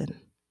person,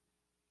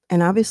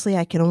 and obviously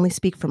I can only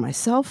speak for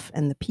myself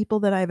and the people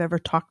that I've ever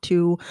talked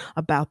to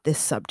about this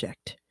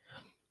subject,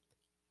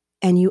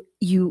 and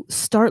you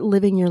start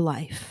living your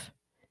life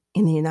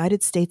in the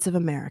United States of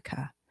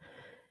America,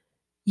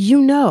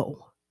 you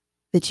know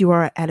that you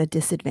are at a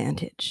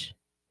disadvantage.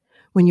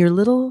 When you're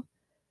little,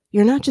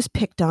 you're not just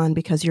picked on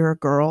because you're a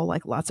girl,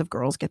 like lots of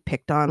girls get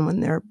picked on when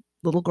they're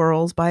little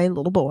girls by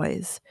little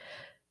boys.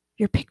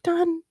 You're picked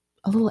on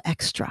a little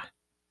extra.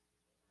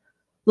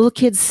 Little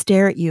kids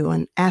stare at you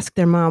and ask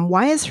their mom,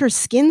 why is her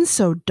skin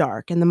so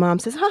dark? And the mom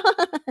says,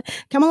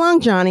 come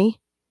along, Johnny.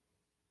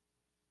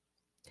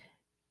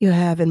 You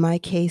have, in my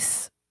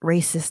case,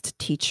 racist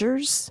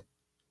teachers.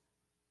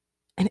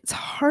 And it's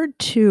hard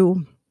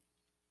to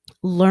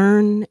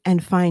learn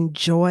and find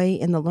joy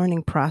in the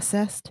learning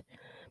process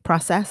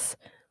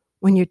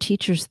when your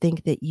teachers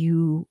think that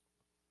you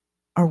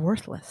are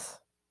worthless.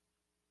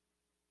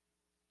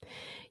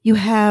 You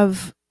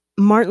have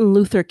Martin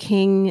Luther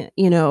King,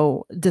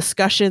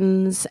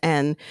 discussions,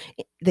 and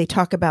they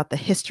talk about the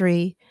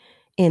history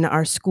in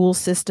our school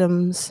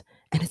systems,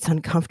 and it's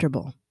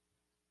uncomfortable.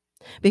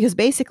 Because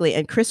basically,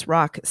 and Chris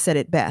Rock said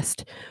it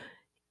best,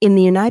 in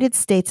the United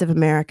States of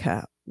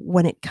America,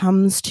 when it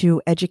comes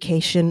to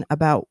education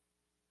about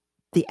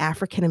the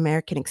African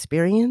American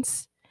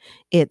experience,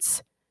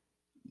 it's,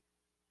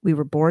 we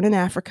were born in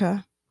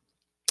Africa,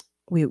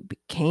 we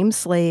became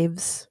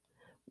slaves,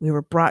 we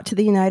were brought to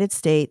the United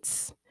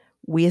States,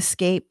 we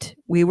escaped,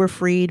 we were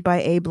freed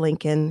by Abe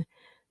Lincoln,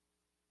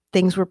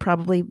 things were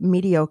probably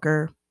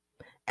mediocre,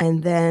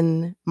 and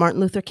then Martin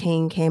Luther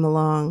King came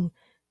along,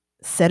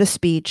 said a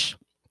speech,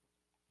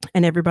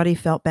 and everybody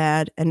felt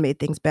bad and made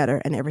things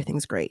better, and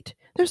everything's great.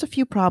 There's a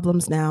few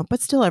problems now,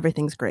 but still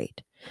everything's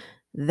great.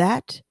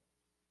 That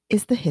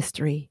is the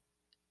history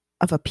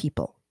of a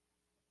people.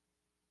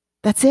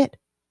 That's it.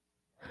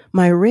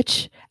 My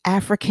rich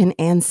African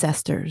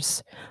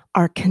ancestors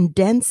are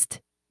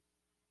condensed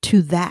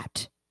to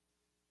that.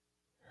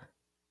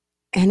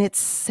 And it's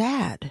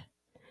sad.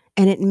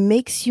 And it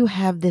makes you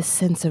have this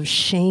sense of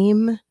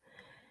shame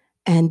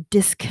and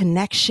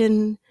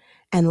disconnection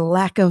and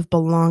lack of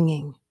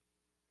belonging.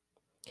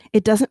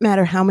 It doesn't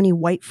matter how many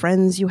white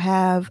friends you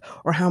have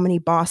or how many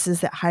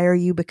bosses that hire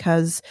you,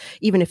 because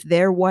even if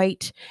they're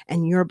white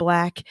and you're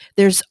Black,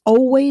 there's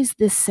always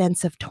this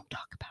sense of, don't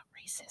talk about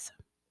racism.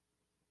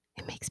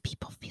 It makes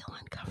people feel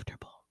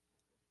uncomfortable.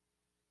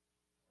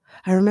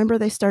 I remember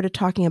they started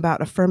talking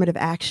about affirmative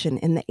action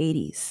in the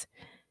 80s,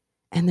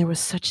 and there was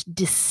such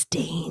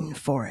disdain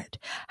for it.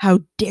 How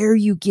dare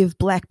you give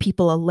Black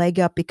people a leg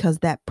up because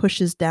that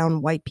pushes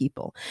down white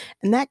people?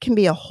 And that can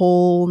be a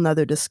whole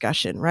nother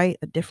discussion, right?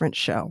 A different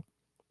show.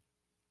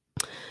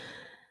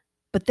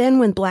 But then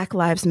when Black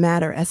Lives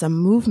Matter as a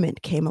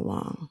movement came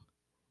along,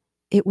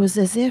 it was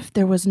as if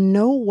there was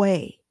no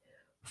way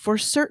for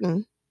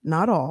certain,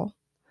 not all,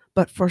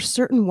 but for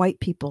certain white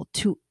people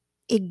to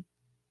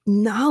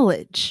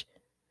acknowledge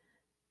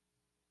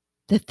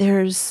that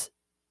there's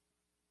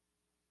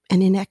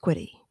an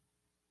inequity.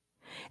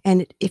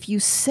 And if you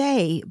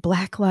say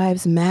Black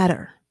Lives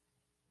Matter,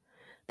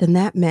 then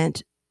that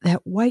meant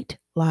that white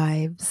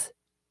lives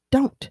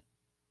don't.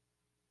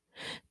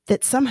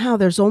 That somehow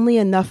there's only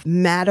enough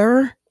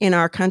matter in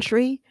our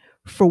country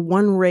for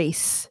one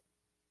race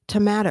to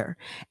matter.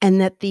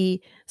 And that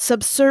the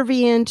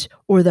subservient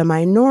or the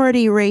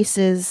minority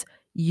races,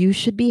 you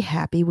should be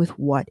happy with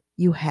what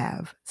you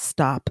have.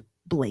 Stop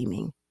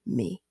blaming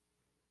me.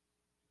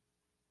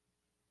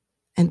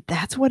 And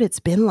that's what it's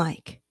been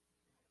like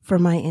for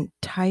my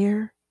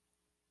entire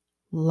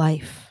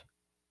life.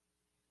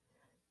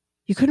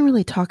 You couldn't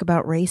really talk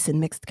about race in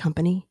mixed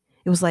company.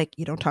 It was like,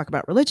 you don't talk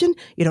about religion,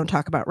 you don't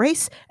talk about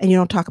race, and you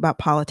don't talk about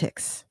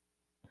politics.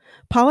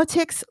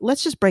 Politics,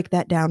 let's just break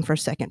that down for a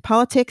second.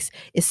 Politics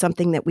is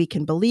something that we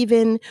can believe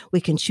in. We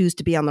can choose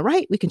to be on the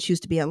right. We can choose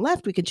to be on the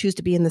left. We can choose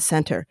to be in the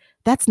center.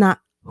 That's not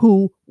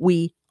who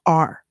we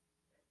are.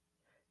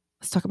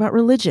 Let's talk about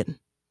religion.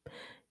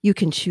 You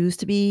can choose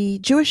to be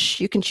Jewish.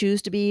 You can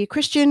choose to be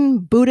Christian,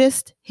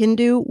 Buddhist,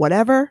 Hindu,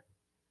 whatever.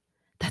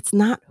 That's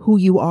not who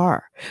you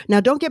are.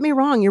 Now, don't get me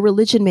wrong. Your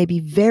religion may be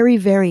very,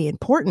 very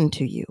important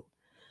to you,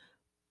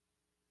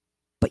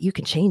 but you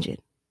can change it.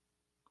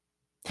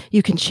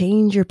 You can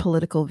change your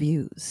political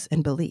views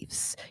and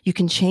beliefs. You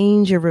can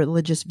change your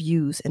religious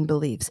views and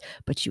beliefs,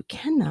 but you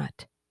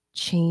cannot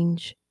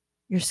change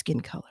your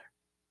skin color.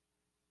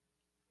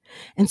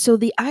 And so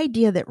the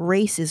idea that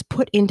race is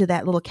put into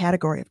that little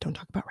category of don't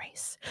talk about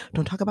race,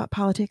 don't talk about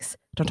politics,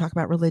 don't talk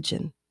about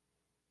religion,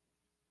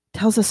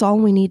 tells us all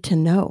we need to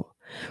know.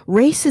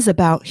 Race is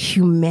about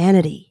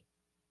humanity.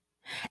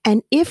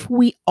 And if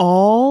we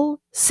all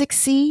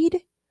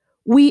succeed,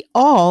 we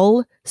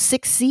all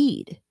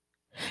succeed.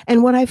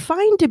 And what I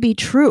find to be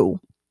true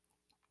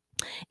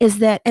is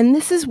that, and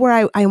this is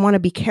where I want to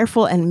be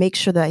careful and make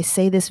sure that I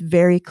say this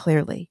very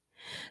clearly.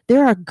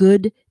 There are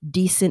good,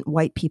 decent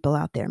white people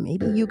out there,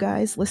 maybe you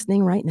guys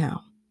listening right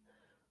now,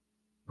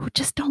 who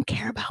just don't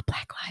care about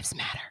Black Lives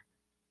Matter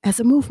as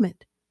a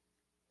movement.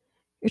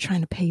 You're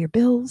trying to pay your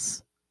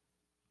bills,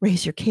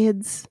 raise your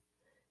kids,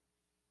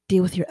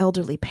 deal with your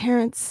elderly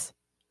parents,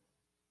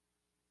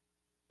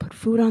 put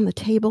food on the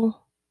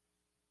table,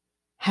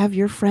 have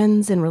your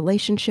friends and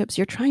relationships.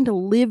 You're trying to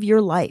live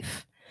your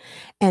life.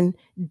 And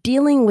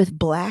dealing with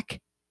Black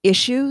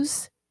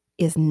issues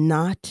is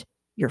not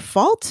your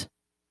fault.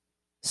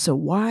 So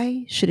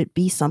why should it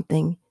be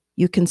something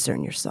you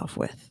concern yourself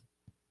with?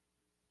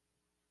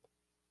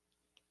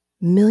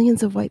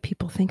 Millions of white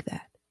people think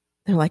that.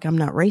 They're like, I'm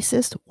not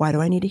racist. Why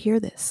do I need to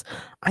hear this?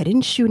 I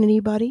didn't shoot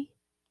anybody.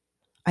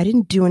 I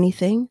didn't do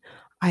anything.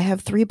 I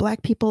have 3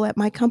 Black people at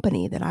my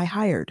company that I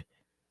hired.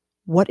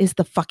 What is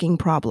the fucking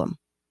problem?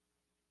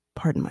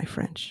 Pardon my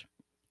French.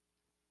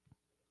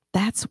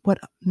 That's what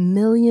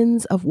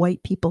millions of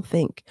white people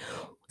think.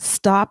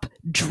 Stop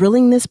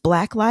drilling this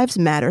Black Lives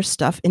Matter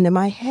stuff into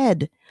my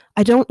head.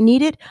 I don't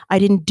need it. I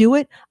didn't do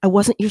it. I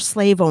wasn't your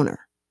slave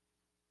owner.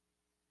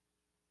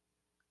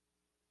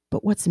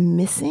 But what's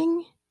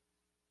missing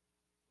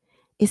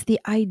is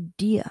the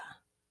idea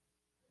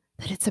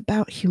that it's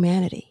about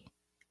humanity.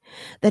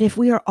 That if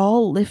we are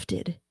all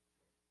lifted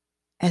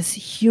as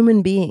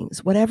human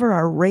beings, whatever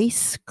our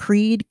race,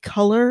 creed,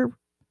 color,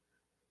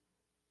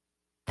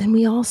 then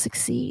we all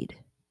succeed.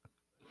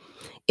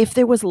 If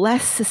there was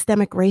less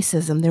systemic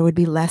racism, there would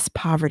be less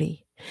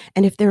poverty.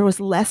 And if there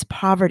was less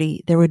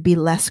poverty, there would be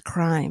less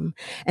crime.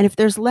 And if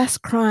there's less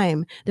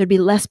crime, there'd be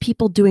less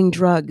people doing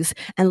drugs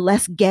and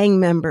less gang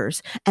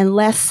members and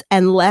less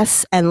and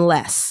less and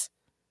less.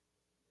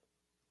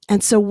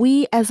 And so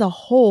we as a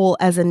whole,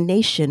 as a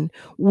nation,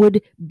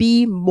 would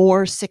be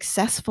more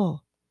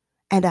successful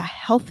and a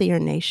healthier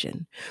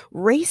nation.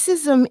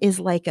 Racism is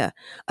like a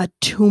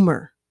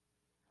tumor,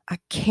 a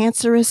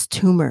cancerous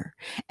tumor.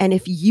 And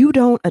if you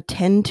don't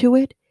attend to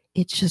it,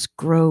 it just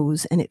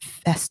grows and it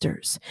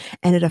festers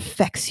and it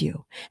affects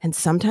you. And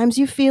sometimes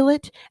you feel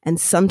it and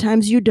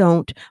sometimes you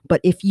don't.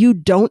 But if you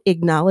don't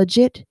acknowledge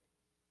it,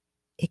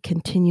 it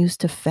continues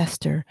to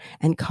fester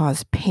and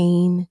cause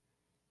pain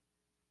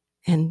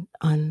and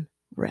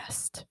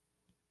unrest.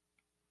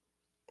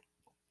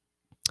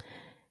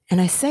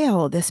 And I say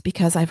all of this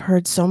because I've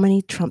heard so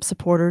many Trump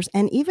supporters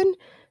and even,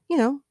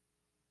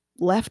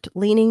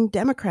 left-leaning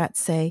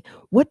Democrats say,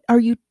 what are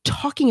you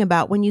talking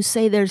about when you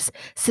say there's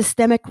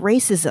systemic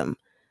racism?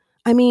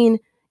 I mean,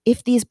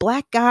 if these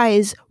Black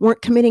guys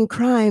weren't committing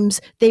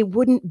crimes, they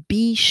wouldn't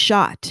be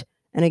shot.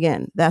 And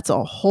again, that's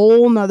a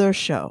whole nother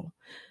show.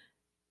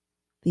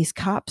 These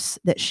cops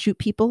that shoot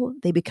people,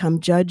 they become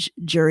judge,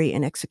 jury,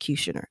 and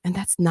executioner. And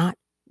that's not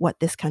what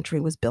this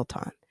country was built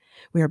on.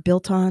 We are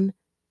built on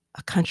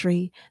a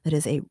country that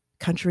is a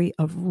country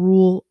of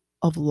rule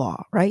of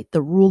law, right?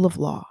 The rule of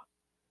law.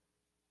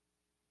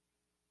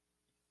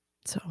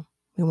 So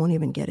we won't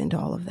even get into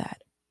all of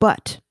that.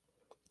 But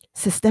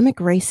systemic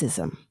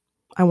racism,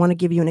 I want to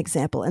give you an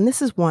example. And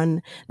this is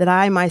one that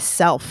I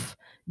myself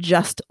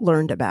just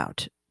learned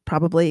about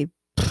probably,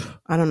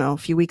 a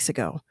few weeks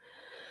ago.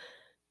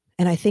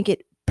 And I think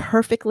it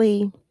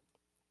perfectly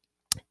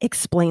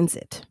explains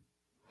it.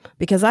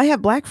 Because I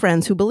have Black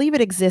friends who believe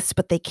it exists,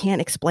 but they can't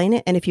explain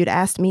it. And if you'd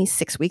asked me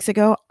 6 weeks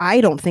ago,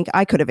 I don't think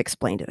I could have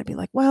explained it. I'd be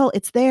like, well,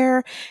 it's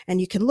there and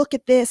you can look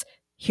at this.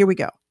 Here we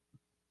go.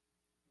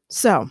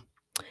 So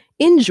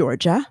in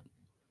Georgia,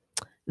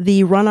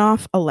 the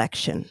runoff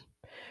election.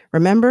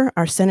 Remember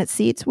our Senate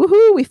seats?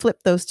 Woohoo! We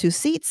flipped those 2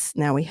 seats.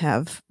 Now we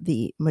have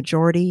the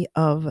majority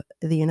of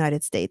the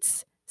United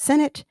States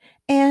Senate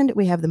and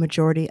we have the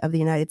majority of the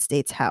United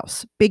States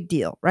House. Big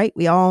deal, right?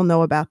 We all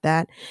know about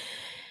that.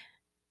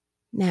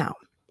 Now,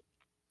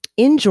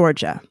 in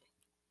Georgia,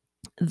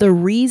 the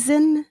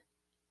reason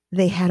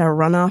they had a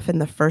runoff in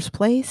the first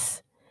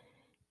place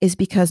is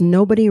because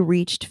nobody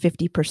reached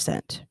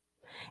 50%.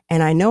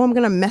 And I know I'm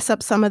going to mess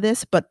up some of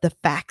this, but the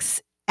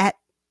facts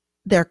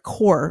their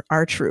core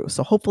are true.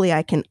 So hopefully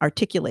I can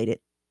articulate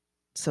it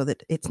so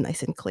that it's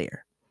nice and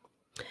clear.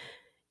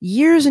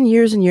 Years and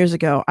years and years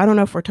ago, I don't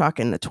know if we're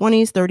talking the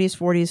 20s, 30s,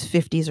 40s,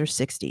 50s, or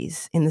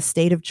 60s, in the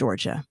state of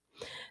Georgia,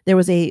 there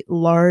was a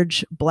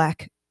large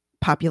Black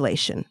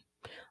population,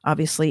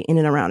 obviously in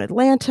and around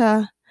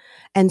Atlanta.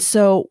 And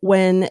so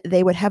when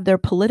they would have their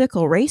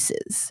political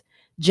races,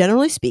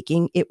 generally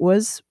speaking, it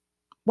was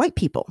white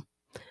people.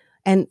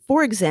 And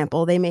for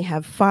example, they may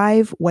have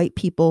 5 white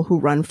people who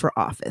run for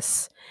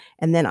office.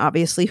 And then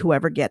obviously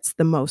whoever gets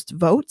the most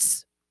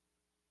votes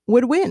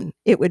would win.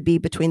 It would be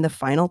between the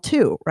final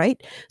 2, right?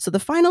 So the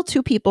final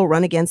 2 people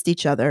run against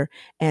each other,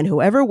 and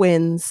whoever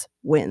wins,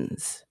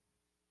 wins.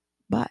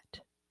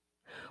 But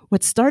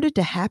what started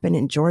to happen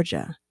in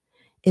Georgia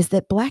is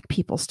that Black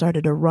people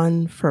started to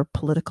run for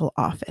political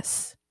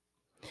office.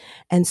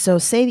 And so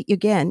say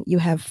again, you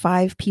have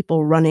 5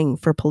 people running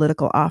for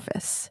political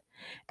office,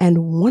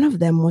 and one of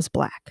them was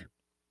Black.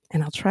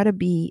 And I'll try to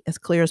be as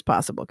clear as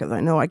possible because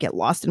I know I get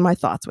lost in my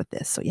thoughts with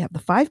this. So you have the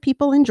 5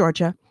 people in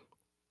Georgia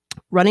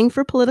running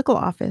for political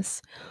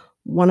office.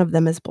 One of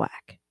them is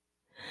Black.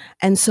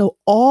 And so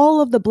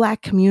all of the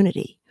Black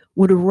community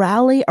would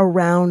rally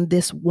around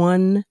this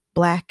one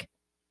Black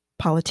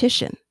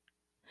politician.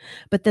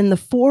 But then the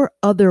 4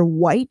 other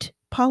white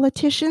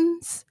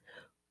politicians,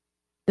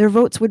 their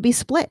votes would be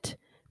split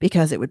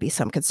because it would be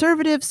some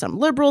conservative, some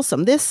liberal,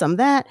 some this, some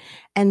that.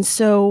 And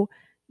so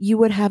you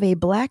would have a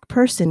Black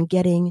person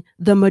getting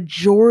the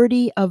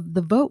majority of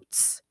the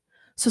votes.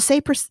 So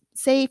say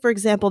for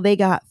example, they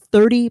got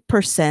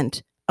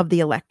 30% of the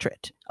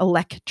electorate.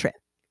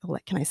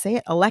 Can I say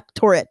it?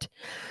 Electorate.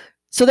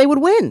 So they would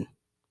win.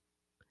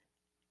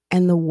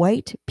 And the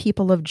white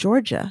people of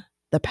Georgia,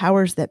 the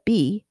powers that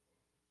be,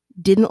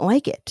 didn't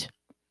like it.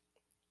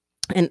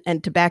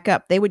 And to back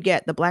up,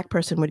 the Black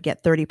person would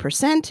get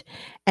 30%,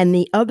 and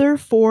the other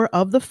 4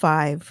 of the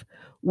 5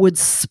 would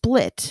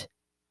split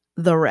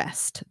the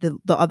rest, the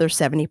other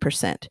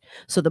 70%.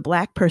 So the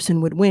Black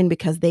person would win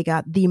because they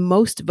got the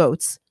most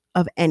votes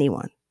of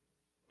anyone.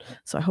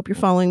 So I hope you're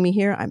following me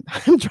here.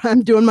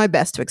 I'm doing my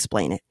best to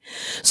explain it.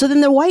 So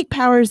then the white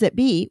powers that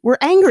be were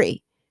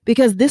angry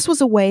because this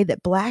was a way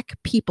that Black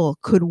people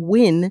could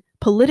win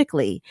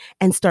politically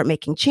and start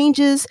making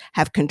changes,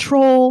 have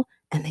control,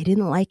 and they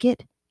didn't like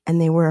it and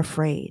they were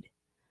afraid.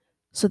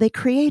 So they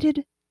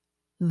created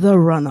the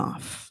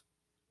runoff,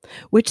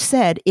 which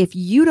said if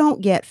you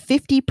don't get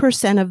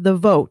 50% of the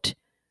vote,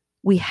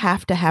 we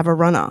have to have a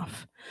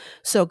runoff.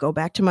 So go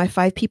back to my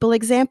 5 people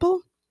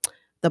example.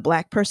 The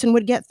Black person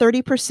would get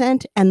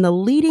 30%, and the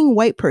leading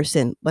white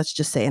person, let's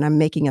just say, and I'm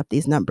making up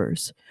these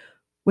numbers,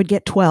 would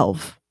get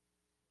 12.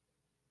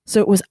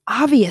 So it was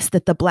obvious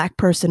that the Black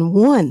person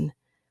won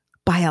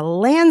by a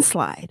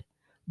landslide,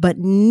 but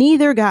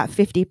neither got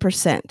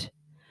 50%.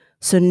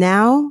 So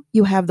now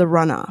you have the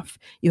runoff.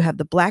 You have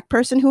the Black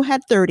person who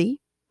had 30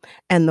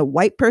 and the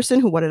white person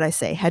who, what did I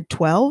say, had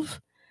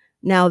 12.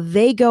 Now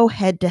they go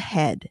head to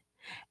head,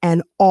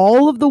 and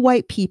all of the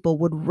white people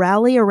would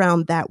rally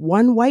around that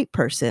one white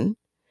person,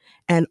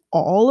 and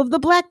all of the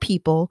Black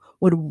people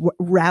would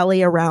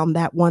rally around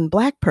that one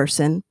Black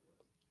person,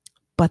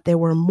 but there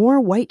were more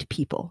white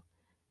people.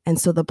 And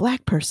so the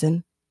Black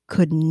person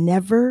could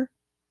never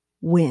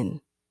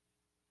win.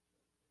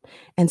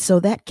 And so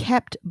that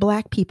kept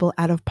Black people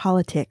out of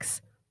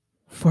politics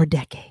for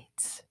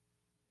decades.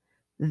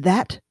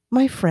 That,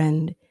 my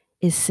friend,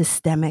 is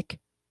systemic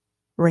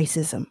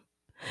racism.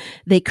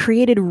 They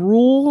created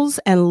rules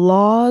and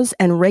laws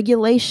and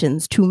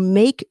regulations to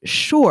make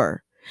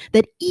sure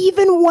that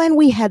even when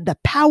we had the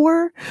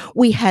power,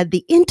 we had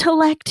the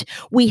intellect,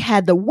 we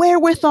had the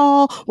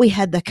wherewithal, we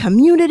had the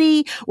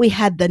community, we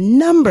had the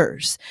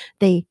numbers,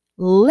 they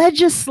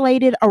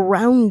legislated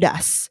around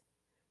us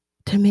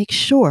to make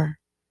sure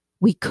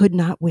we could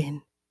not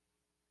win.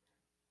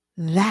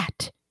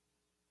 That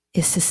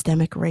is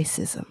systemic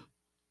racism.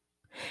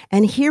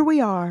 And here we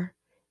are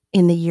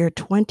in the year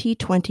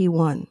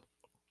 2021,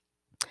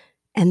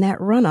 and that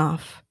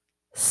runoff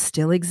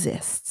still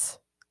exists.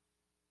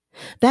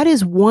 That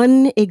is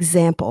one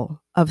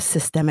example of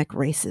systemic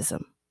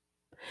racism.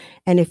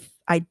 And if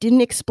I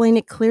didn't explain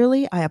it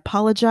clearly, I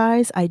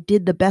apologize. I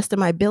did the best of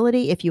my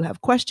ability. If you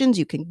have questions,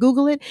 you can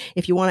Google it.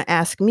 If you want to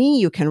ask me,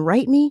 you can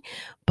write me.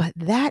 But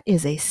that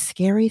is a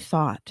scary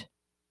thought.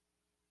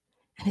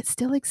 And it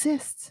still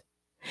exists.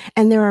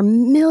 And there are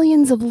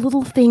millions of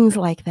little things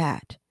like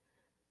that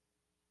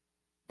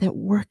that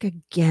work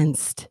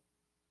against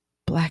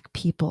Black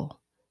people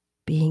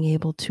being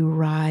able to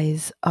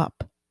rise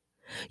up.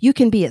 You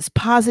can be as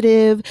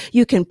positive.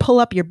 You can pull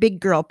up your big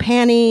girl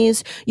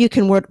panties. You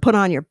can put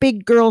on your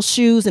big girl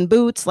shoes and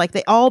boots, like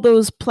all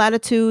those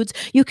platitudes.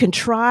 You can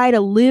try to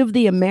live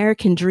the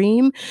American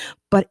dream.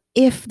 But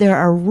if there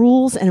are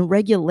rules and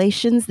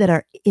regulations that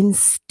are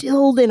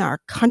instilled in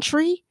our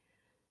country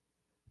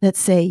that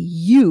say,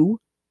 you,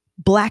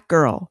 Black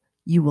girl,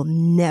 you will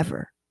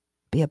never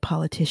be a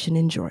politician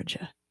in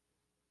Georgia,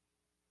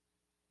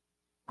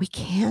 we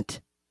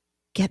can't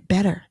get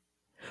better.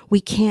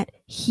 We can't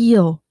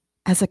heal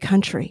as a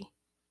country.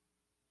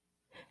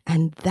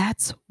 And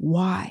that's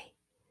why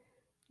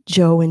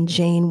Joe and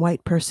Jane,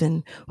 white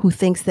person, who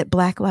thinks that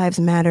Black Lives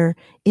Matter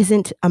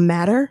isn't a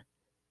matter,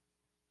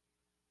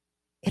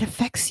 it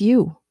affects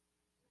you.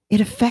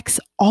 It affects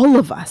all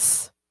of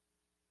us.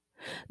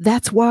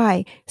 That's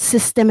why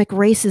systemic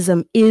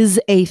racism is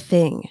a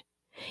thing.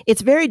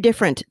 It's very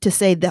different to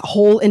say the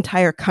whole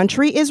entire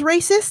country is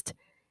racist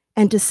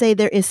and to say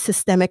there is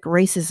systemic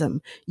racism.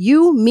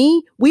 You,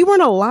 me, we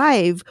weren't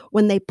alive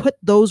when they put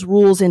those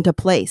rules into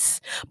place,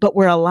 but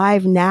we're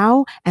alive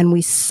now and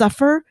we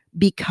suffer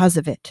because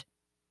of it.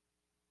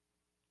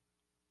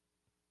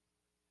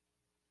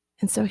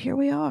 And so here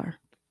we are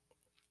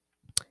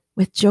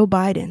with Joe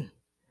Biden,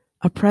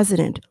 a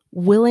president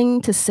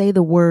willing to say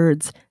the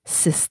words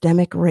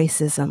systemic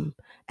racism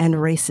and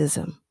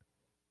racism.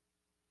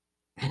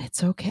 And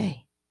it's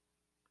okay.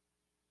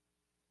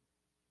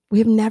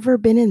 We've never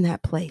been in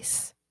that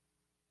place.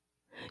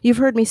 You've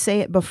heard me say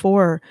it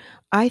before.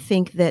 I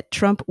think that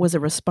Trump was a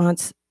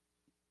response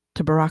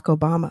to Barack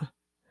Obama.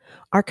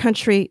 Our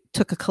country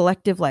took a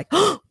collective like,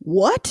 oh,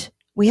 what?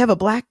 We have a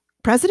Black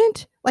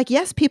president? Like,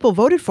 yes, people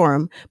voted for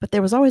him, but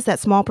there was always that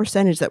small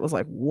percentage that was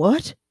like,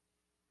 what?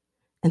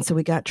 And so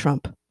we got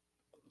Trump.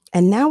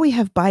 And now we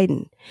have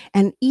Biden.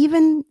 And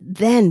even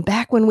then,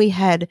 back when we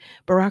had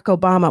Barack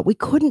Obama, we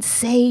couldn't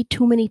say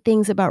too many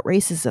things about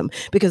racism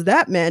because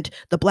that meant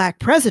the Black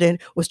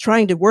president was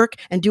trying to work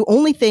and do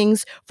only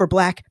things for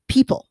Black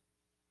people.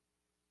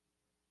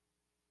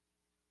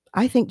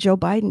 I think Joe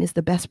Biden is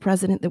the best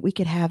president that we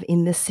could have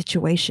in this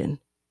situation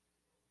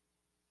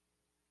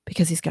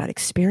because he's got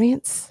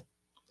experience,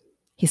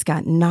 he's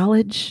got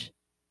knowledge,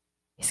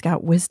 he's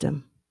got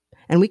wisdom.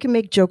 And we can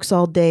make jokes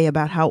all day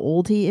about how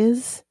old he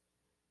is,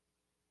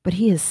 but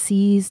he has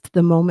seized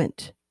the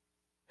moment.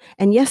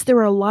 And yes, there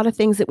are a lot of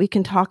things that we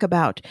can talk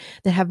about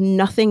that have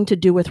nothing to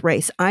do with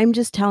race. I'm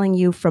just telling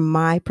you from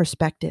my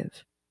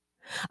perspective.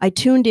 I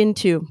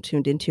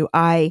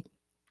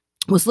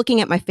was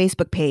looking at my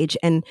Facebook page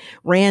and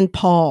Rand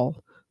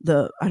Paul,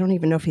 I don't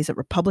even know if he's a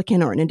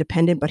Republican or an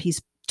independent, but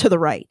he's to the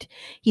right.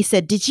 He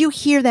said, did you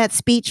hear that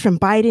speech from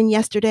Biden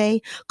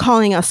yesterday,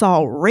 calling us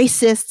all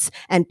racists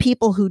and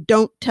people who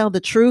don't tell the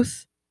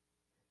truth?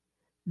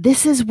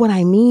 This is what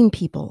I mean,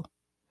 people.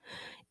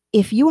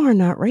 If you are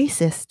not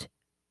racist,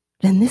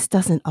 then this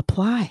doesn't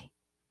apply.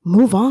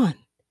 Move on.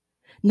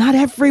 Not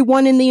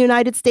everyone in the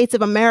United States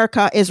of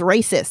America is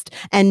racist,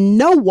 and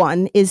no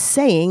one is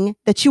saying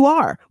that you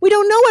are. We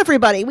don't know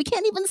everybody. We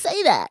can't even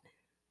say that.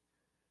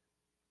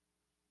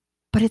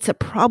 But it's a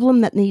problem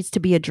that needs to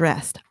be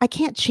addressed. I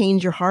can't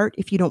change your heart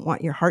if you don't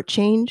want your heart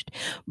changed,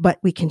 but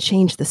we can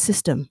change the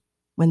system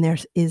when there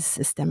is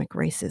systemic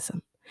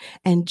racism.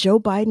 And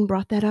Joe Biden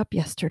brought that up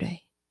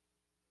yesterday.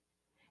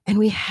 And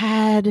we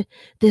had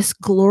this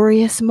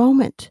glorious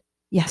moment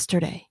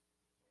yesterday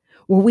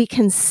where we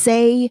can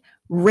say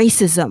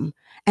racism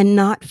and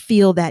not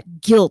feel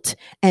that guilt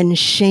and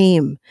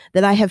shame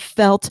that I have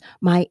felt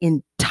my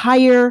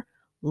entire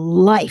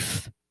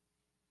life.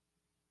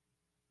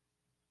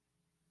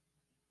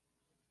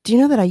 Do you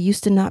know that I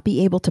used to not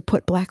be able to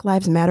put Black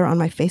Lives Matter on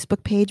my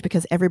Facebook page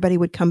because everybody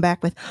would come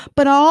back with,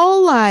 but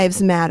all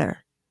lives matter?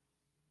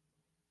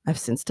 I've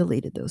since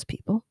deleted those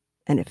people.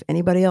 And if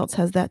anybody else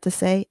has that to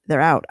say, they're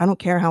out. I don't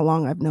care how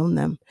long I've known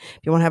them. If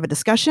you want to have a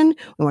discussion,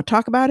 we want to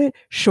talk about it,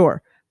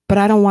 sure. But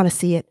I don't want to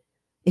see it.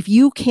 If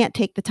you can't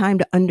take the time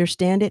to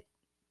understand it,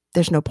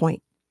 there's no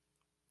point.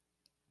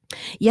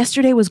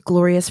 Yesterday was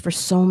glorious for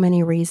so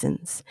many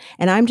reasons.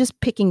 And I'm just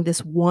picking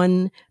this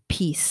one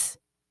piece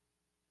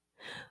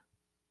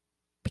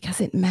because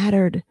it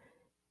mattered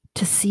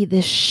to see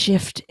this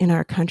shift in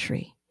our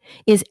country.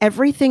 Is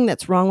everything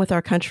that's wrong with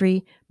our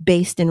country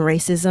based in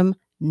racism?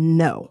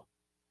 No.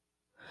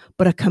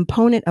 But a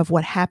component of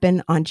what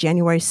happened on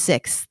January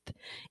 6th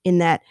in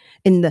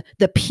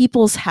the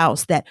People's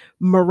House, that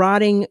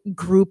marauding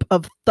group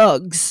of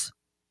thugs,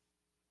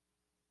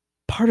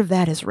 part of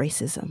that is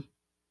racism.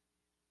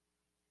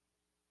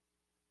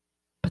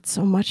 But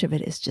so much of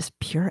it is just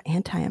pure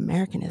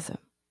anti-Americanism,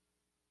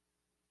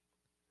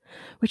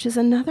 which is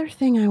another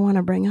thing I want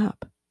to bring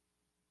up.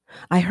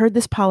 I heard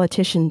this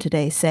politician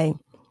today say,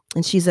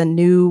 and she's a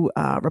new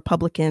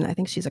Republican, I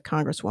think she's a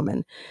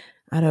congresswoman,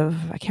 out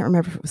of, I can't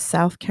remember if it was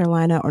South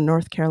Carolina or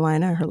North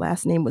Carolina. Her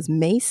last name was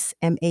Mace,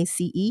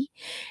 M-A-C-E.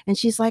 And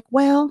she's like,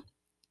 well,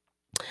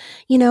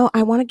 you know,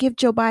 I want to give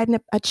Joe Biden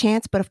a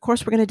chance, but of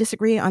course we're going to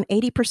disagree on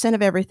 80%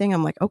 of everything.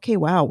 I'm like, okay,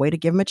 wow, way to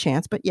give him a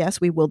chance. But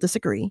yes, we will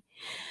disagree.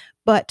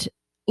 But,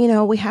 you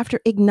know, we have to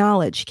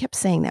acknowledge, she kept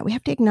saying that, we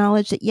have to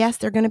acknowledge that, yes,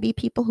 there are going to be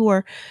people who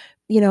are,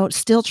 you know,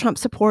 still Trump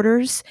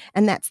supporters,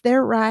 and that's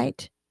their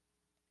right.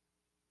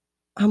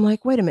 I'm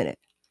like, wait a minute,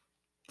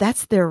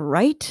 that's their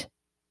right?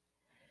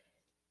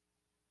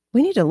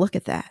 We need to look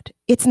at that.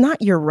 It's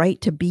not your right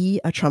to be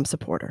a Trump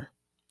supporter.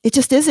 It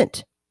just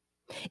isn't.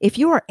 If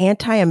you are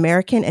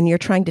anti-American and you're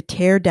trying to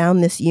tear down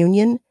this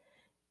union,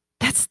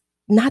 that's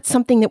not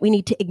something that we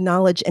need to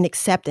acknowledge and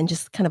accept and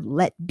just kind of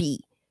let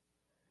be.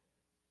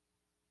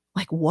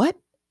 Like what?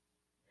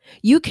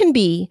 You can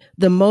be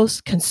the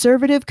most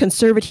conservative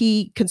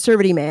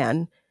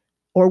man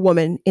or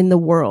woman in the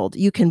world.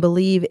 You can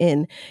believe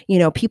in,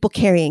 people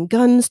carrying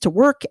guns to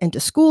work and to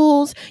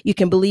schools. You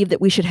can believe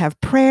that we should have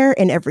prayer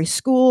in every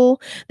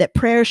school, that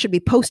prayer should be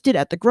posted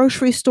at the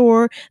grocery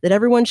store, that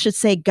everyone should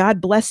say,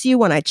 God bless you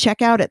when I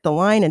check out at the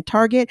line in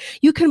Target.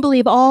 You can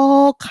believe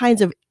all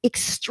kinds of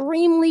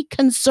extremely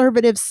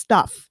conservative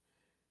stuff,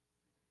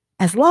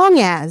 as long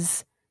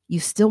as you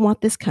still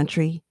want this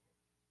country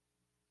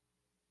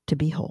to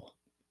be whole.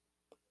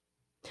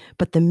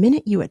 But the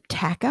minute you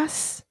attack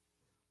us,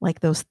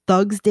 like those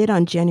thugs did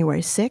on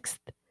January 6th,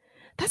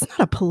 that's not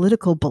a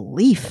political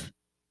belief.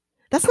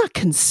 That's not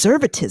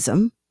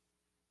conservatism.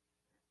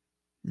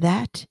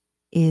 That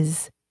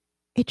is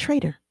a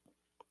traitor.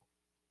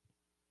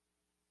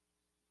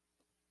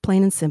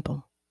 Plain and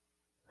simple.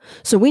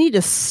 So we need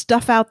to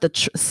snuff out the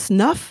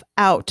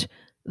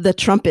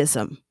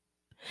Trumpism.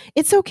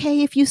 It's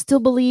okay if you still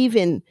believe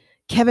in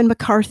Kevin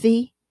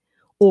McCarthy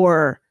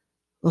or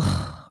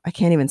I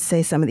can't even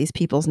say some of these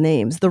people's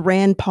names, the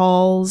Rand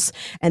Pauls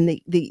and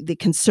the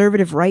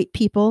conservative right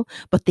people,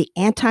 but the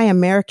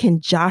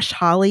anti-American Josh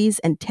Hawleys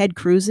and Ted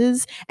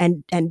Cruz's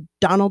and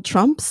Donald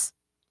Trump's?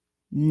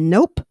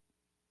 Nope.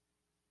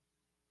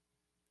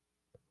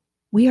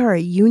 We are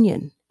a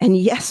union. And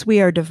yes,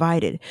 we are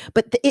divided.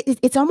 But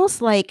it's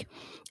almost like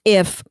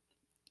if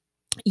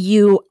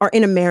you are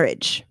in a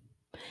marriage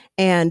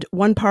and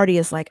one party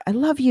is like, I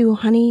love you,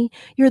 honey.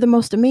 You're the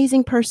most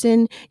amazing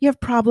person. You have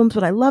problems,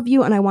 but I love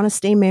you and I want to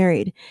stay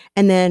married.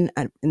 And then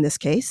in this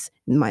case,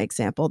 in my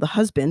example, the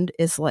husband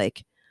is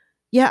like,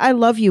 yeah, I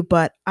love you,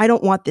 but I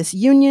don't want this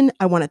union.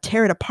 I want to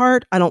tear it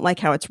apart. I don't like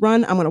how it's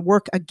run. I'm going to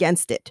work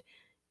against it.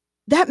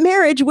 That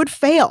marriage would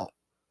fail.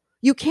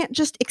 You can't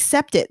just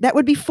accept it. That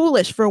would be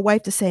foolish for a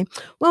wife to say,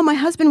 well, my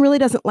husband really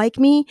doesn't like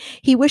me.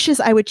 He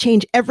wishes I would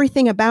change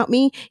everything about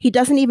me. He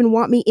doesn't even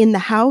want me in the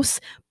house,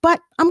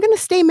 but I'm going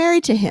to stay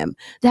married to him.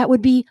 That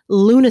would be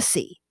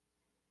lunacy.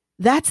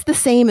 That's the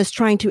same as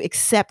trying to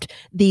accept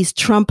these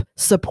Trump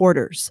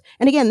supporters.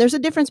 And again, there's a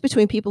difference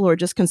between people who are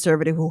just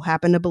conservative, who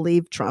happen to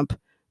believe Trump,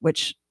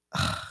 which,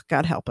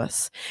 God help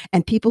us,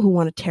 and people who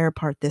want to tear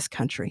apart this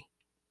country.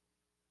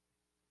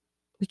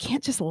 We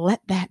can't just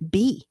let that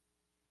be.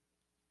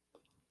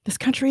 This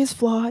country is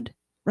flawed,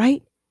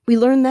 right? We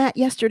learned that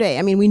yesterday.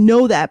 I mean, we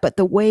know that, but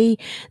the way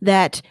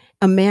that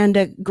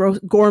Amanda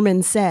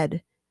Gorman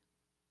said,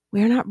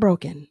 we are not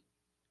broken.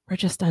 We're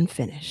just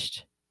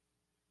unfinished.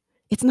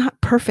 It's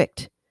not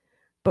perfect,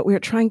 but we're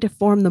trying to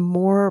form the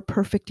more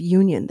perfect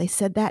union. They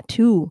said that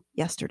too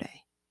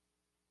yesterday.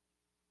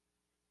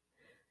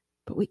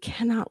 But we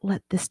cannot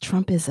let this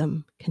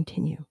Trumpism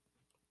continue.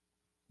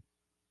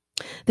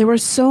 There were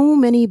so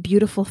many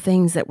beautiful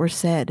things that were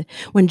said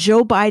when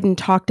Joe Biden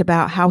talked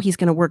about how he's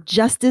going to work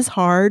just as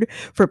hard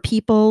for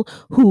people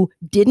who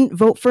didn't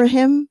vote for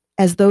him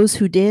as those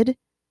who did.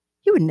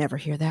 You would never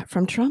hear that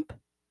from Trump.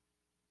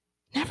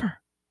 Never.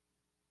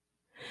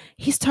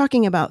 He's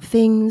talking about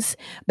things,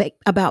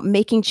 about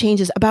making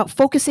changes, about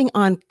focusing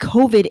on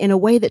COVID in a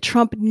way that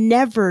Trump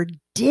never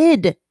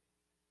did.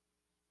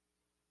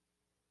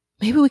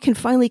 Maybe we can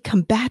finally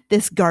combat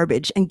this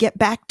garbage and get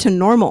back to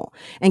normal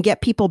and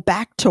get people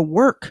back to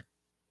work.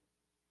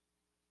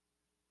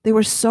 There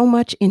was so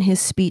much in his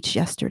speech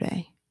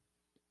yesterday,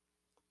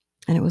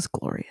 and it was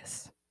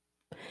glorious.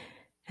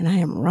 And I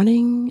am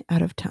running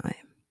out of time.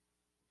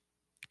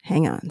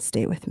 Hang on,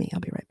 stay with me.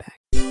 I'll be right back.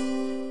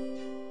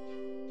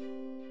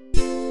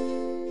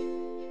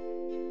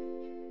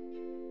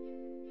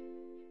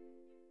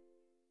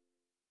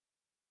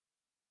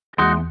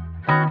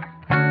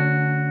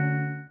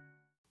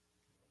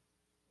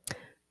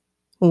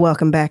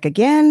 Welcome back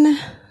again.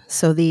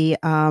 So the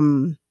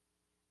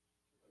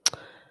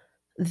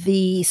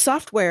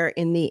software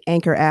in the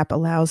Anchor app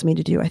allows me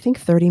to do, I think,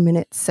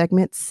 30-minute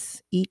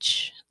segments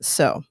each.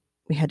 So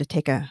we had to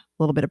take a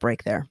little bit of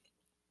break there.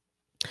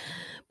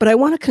 But I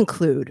want to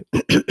conclude.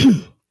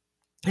 And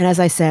as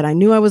I said, I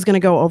knew I was going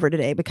to go over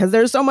today because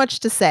there's so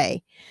much to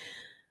say.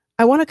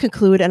 I want to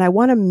conclude, and I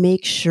want to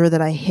make sure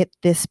that I hit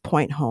this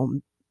point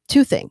home.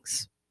 Two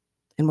things.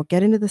 And we'll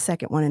get into the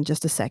second one in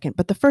just a second.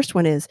 But the first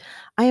one is,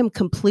 I am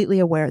completely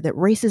aware that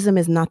racism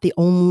is not the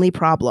only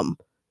problem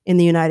in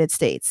the United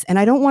States. And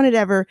I don't want it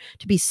ever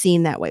to be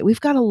seen that way.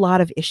 We've got a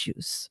lot of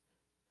issues.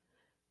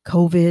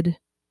 COVID,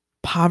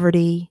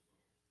 poverty,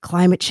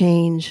 climate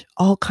change,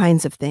 all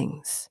kinds of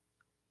things.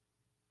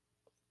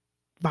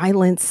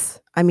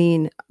 Violence. I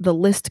mean, the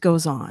list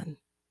goes on.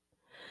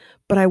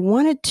 But I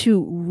wanted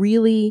to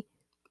really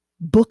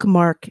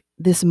bookmark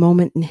this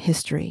moment in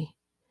history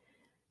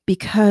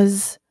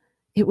because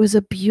it was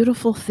a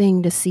beautiful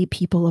thing to see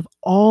people of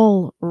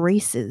all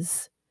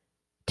races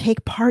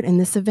take part in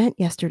this event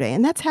yesterday.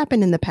 And that's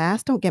happened in the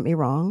past, don't get me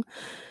wrong.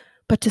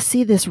 But to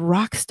see this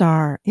rock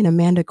star in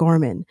Amanda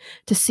Gorman,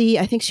 to see,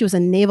 I think she was a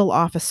naval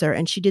officer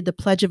and she did the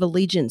Pledge of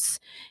Allegiance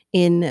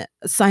in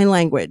sign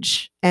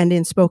language and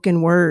in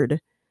spoken word.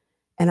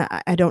 And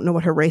I don't know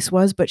what her race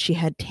was, but she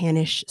had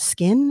tannish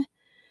skin.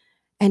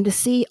 And to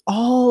see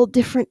all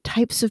different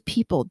types of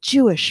people,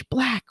 Jewish,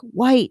 Black,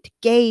 white,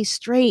 gay,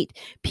 straight,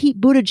 Pete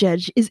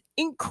Buttigieg is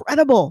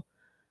incredible.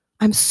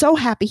 I'm so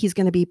happy he's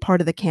going to be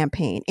part of the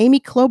campaign. Amy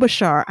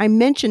Klobuchar, I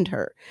mentioned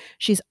her.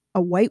 She's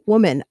a white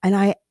woman,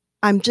 and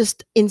I'm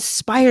just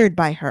inspired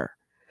by her.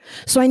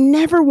 So I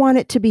never want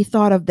it to be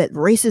thought of that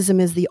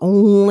racism is the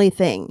only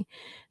thing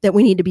that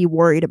we need to be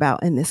worried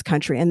about in this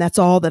country, and that's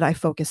all that I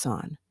focus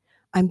on.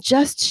 I'm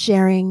just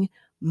sharing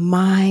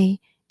my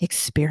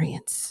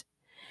experience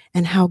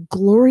and how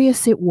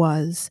glorious it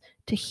was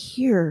to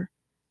hear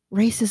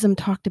racism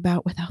talked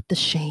about without the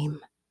shame,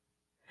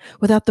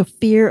 without the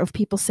fear of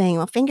people saying,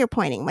 well, finger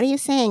pointing. What are you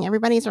saying?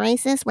 Everybody's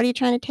racist. What are you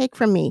trying to take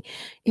from me?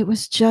 It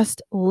was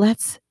just,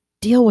 let's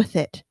deal with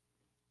it.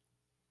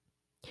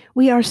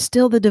 We are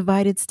still the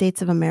divided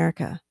states of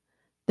America.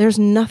 There's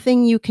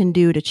nothing you can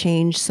do to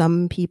change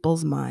some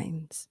people's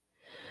minds.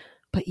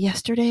 But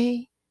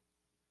yesterday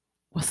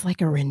was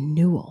like a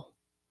renewal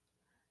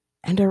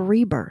and a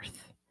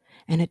rebirth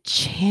and a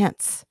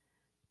chance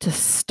to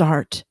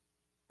start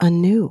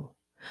anew,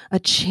 a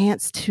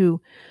chance to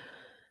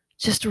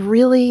just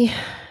really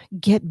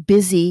get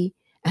busy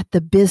at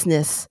the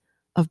business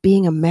of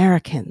being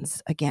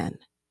Americans again.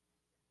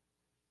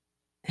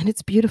 And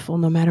it's beautiful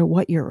no matter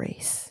what your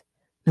race,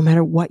 no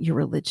matter what your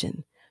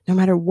religion, no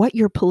matter what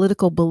your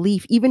political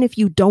belief, even if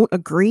you don't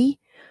agree.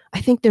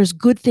 I think there's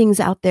good things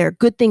out there,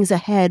 good things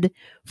ahead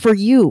for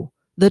you,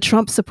 the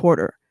Trump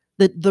supporter,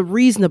 the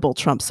reasonable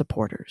Trump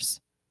supporters.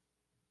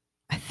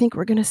 I think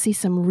we're going to see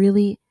some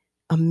really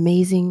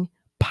amazing,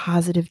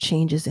 positive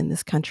changes in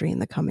this country in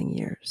the coming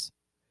years.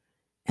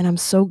 And I'm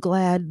so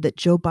glad that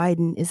Joe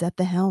Biden is at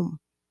the helm.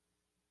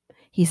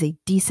 He's a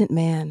decent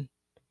man.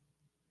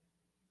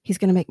 He's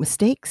going to make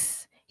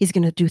mistakes. He's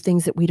going to do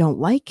things that we don't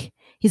like.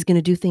 He's going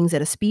to do things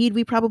at a speed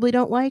we probably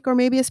don't like, or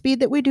maybe a speed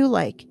that we do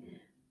like.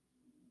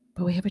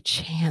 But we have a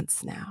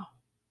chance now,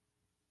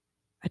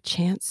 a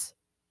chance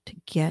to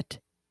get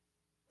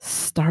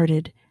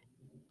started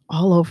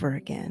all over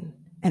again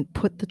and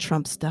put the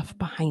Trump stuff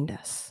behind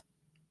us.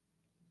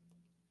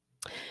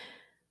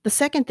 The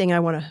second thing I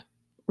want to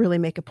really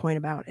make a point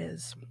about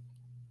is,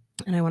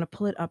 and I want to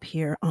pull it up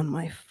here on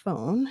my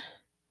phone.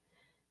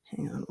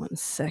 Hang on one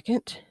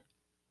second.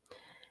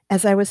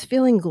 As I was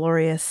feeling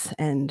glorious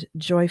and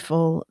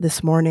joyful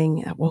this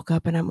morning, I woke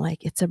up and I'm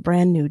like, it's a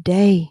brand new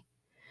day.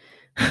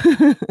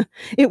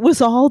 It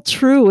was all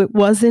true. It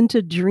wasn't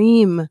a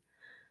dream.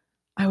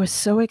 I was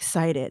so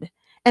excited,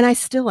 and I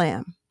still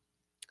am.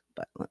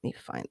 But let me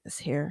find this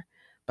here.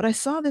 But I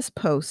saw this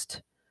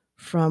post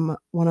from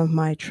one of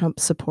my Trump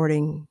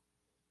supporting,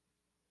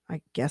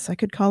 I guess I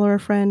could call her a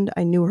friend.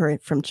 I knew her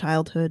from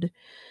childhood.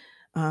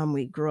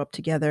 We grew up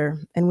together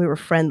and we were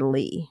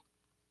friendly,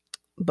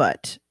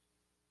 but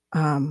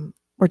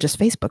we're just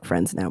Facebook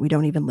friends now. We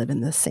don't even live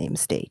in the same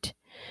state.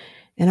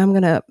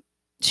 And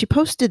she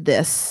posted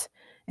this,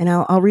 and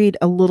I'll read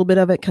a little bit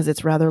of it because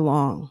it's rather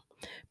long.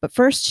 But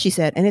first she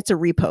said, and it's a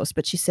repost,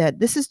 but she said,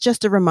 this is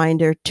just a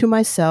reminder to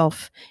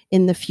myself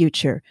in the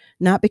future,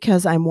 not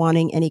because I'm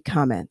wanting any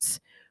comments.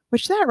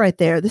 Which that right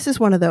there, this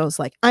is one of those,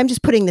 like, I'm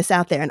just putting this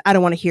out there and I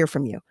don't want to hear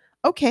from you.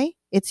 Okay,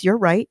 it's your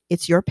right.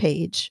 It's your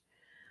page.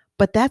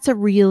 But that's a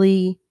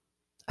really,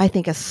 I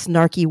think, a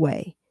snarky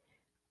way.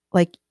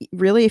 Like,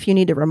 really, if you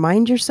need to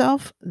remind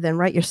yourself, then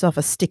write yourself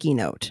a sticky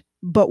note.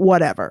 But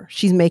whatever,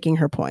 she's making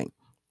her point.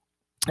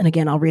 And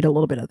again, I'll read a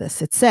little bit of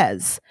this. It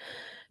says,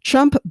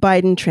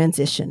 Trump-Biden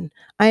transition.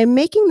 I am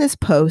making this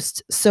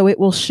post so it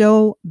will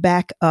show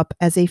back up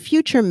as a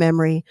future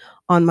memory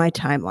on my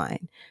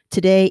timeline.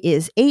 Today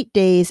is 8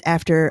 days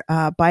after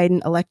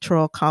Biden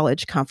Electoral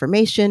College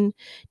confirmation.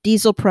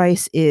 Diesel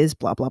price is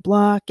blah, blah,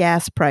 blah.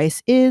 Gas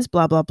price is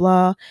blah, blah,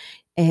 blah.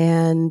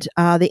 And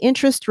the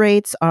interest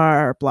rates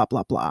are blah,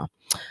 blah, blah.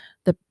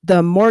 The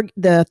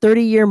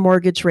 30-year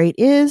mortgage rate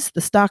is,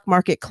 the stock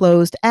market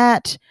closed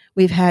at,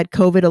 we've had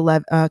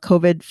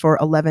COVID for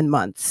 11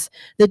 months.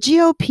 The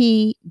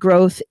GOP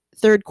growth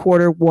third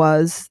quarter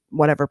was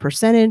whatever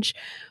percentage.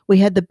 We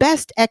had the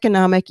best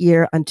economic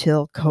year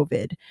until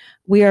COVID.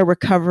 We are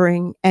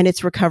recovering, and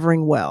it's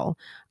recovering well.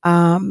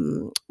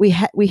 We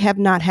have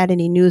not had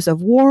any news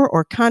of war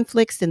or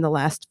conflicts in the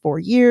last 4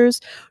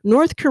 years.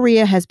 North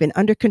Korea has been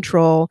under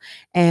control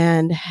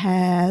and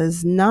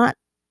has not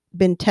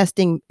been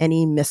testing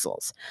any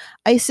missiles.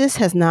 ISIS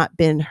has not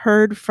been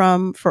heard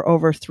from for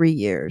over 3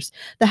 years.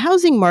 The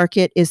housing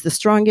market is the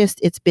strongest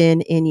it's been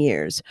in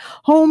years.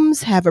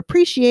 Homes have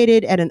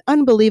appreciated at an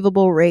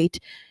unbelievable rate,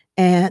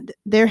 and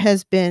there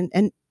has been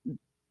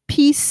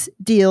peace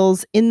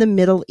deals in the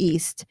Middle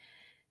East.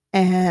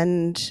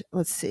 And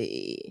let's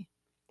see,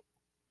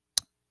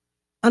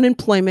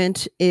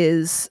 unemployment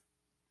is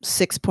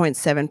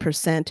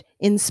 6.7%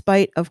 in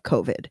spite of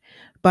COVID.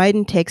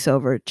 Biden takes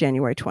over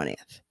January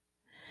 20th.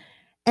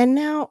 And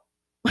now,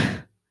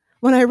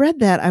 when I read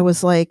that, I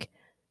was like,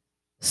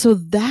 so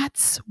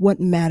that's what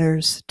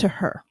matters to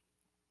her.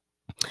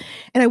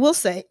 And I will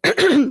say,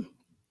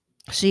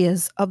 she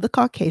is of the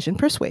Caucasian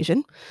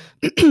persuasion.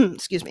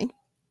 Excuse me.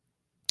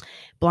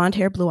 Blonde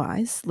hair, blue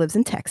eyes, lives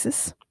in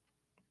Texas.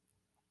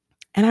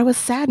 And I was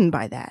saddened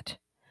by that,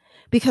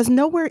 because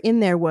nowhere in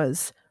there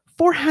was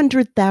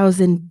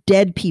 400,000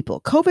 dead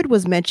people. COVID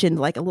was mentioned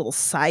like a little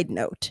side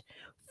note.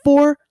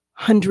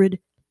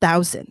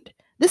 400,000.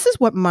 This is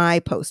what my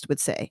post would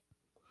say.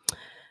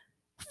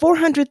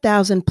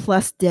 400,000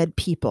 plus dead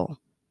people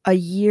a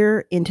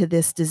year into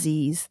this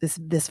disease,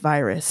 this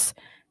virus.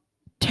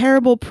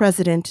 Terrible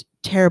president,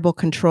 terrible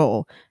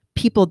control.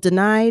 People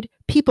denied,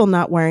 people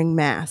not wearing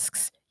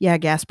masks. Yeah,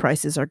 gas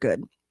prices are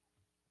good.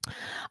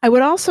 I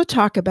would also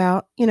talk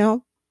about,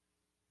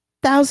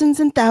 thousands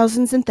and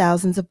thousands and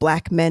thousands of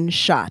Black men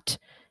shot,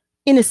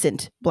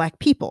 innocent Black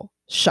people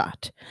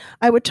shot.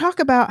 I would talk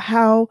about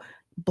how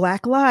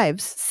Black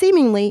lives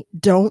seemingly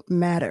don't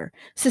matter.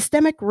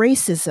 Systemic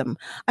racism.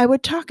 I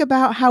would talk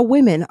about how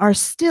women are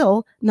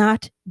still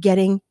not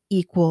getting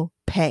equal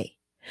pay.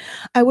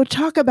 I would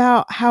talk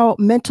about how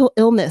mental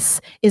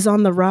illness is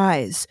on the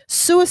rise.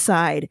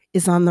 Suicide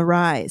is on the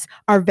rise.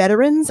 Our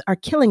veterans are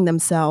killing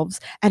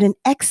themselves at an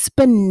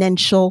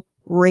exponential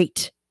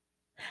rate.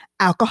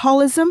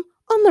 Alcoholism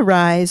on the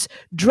rise.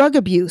 Drug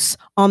abuse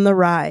on the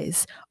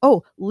rise.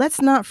 Oh,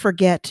 let's not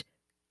forget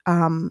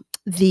the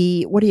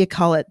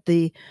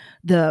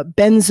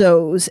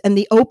benzos and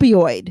the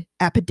opioid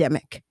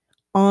epidemic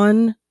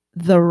on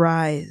the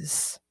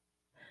rise.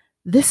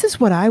 This is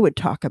what I would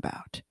talk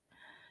about.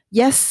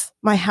 Yes,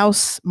 my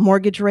house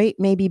mortgage rate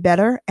may be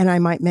better, and I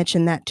might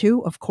mention that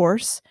too, of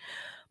course.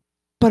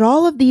 But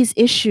all of these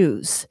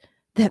issues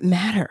that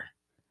matter,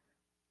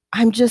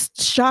 I'm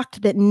just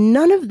shocked that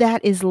none of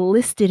that is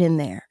listed in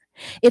there.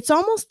 It's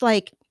almost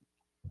like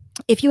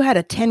if you had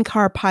a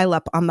 10-car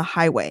pileup on the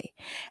highway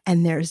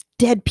and there's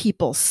dead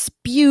people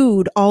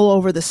spewed all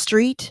over the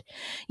street,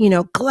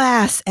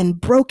 glass and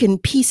broken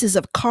pieces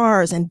of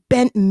cars and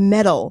bent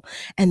metal,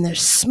 and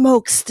there's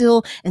smoke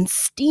still and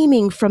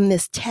steaming from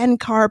this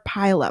 10-car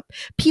pileup.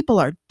 People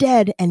are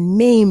dead and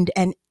maimed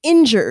and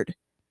injured.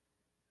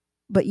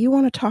 But you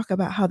want to talk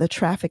about how the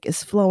traffic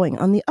is flowing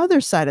on the other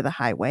side of the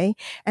highway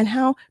and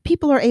how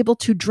people are able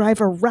to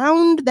drive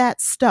around that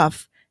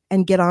stuff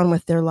and get on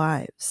with their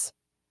lives.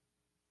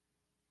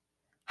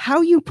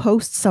 How you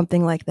post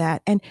something like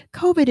that, and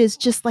COVID is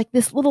just like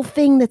this little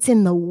thing that's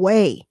in the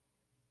way,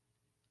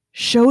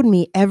 showed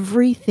me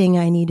everything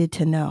I needed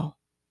to know.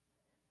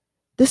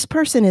 This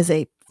person is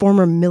a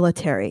former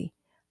military.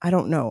 I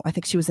don't know. I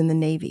think she was in the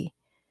Navy.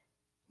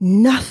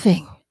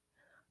 Nothing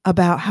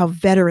about how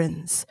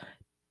veterans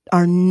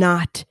are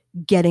not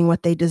getting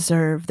what they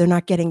deserve. They're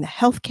not getting the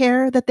health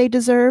care that they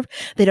deserve.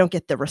 They don't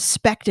get the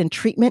respect and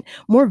treatment.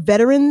 More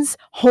veterans,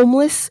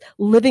 homeless,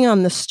 living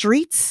on the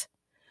streets.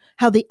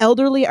 How the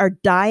elderly are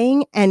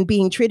dying and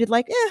being treated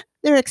like,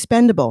 they're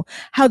expendable.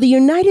 How the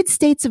United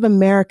States of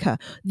America,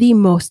 the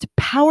most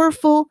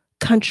powerful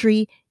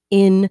country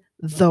in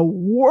the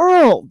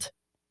world,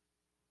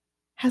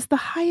 has the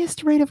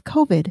highest rate of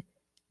COVID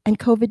and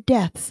COVID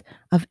deaths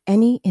of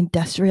any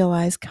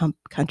industrialized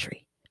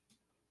country.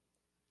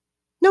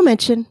 No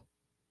mention.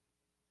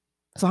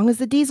 As long as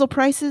the diesel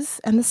prices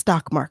and the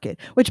stock market,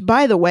 which,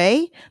 by the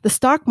way, the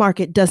stock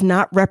market does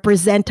not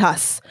represent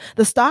us.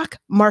 The stock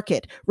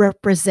market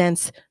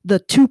represents the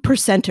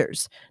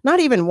 2%ers, not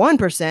even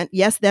 1%.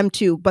 Yes, them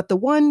too, but the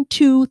 1,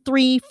 2,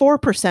 3,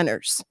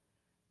 4%ers.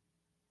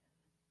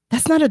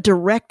 That's not a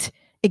direct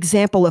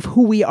example of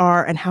who we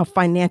are and how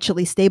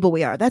financially stable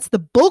we are. That's the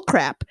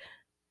bullcrap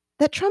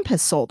that Trump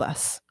has sold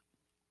us.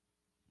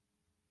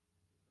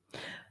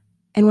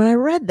 And when I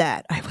read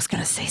that, I was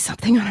going to say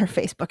something on her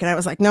Facebook, and I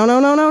was like,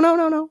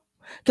 no.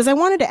 Because I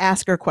wanted to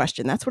ask her a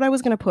question. That's what I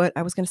was going to put.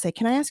 I was going to say,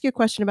 can I ask you a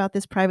question about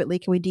this privately?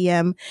 Can we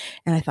DM?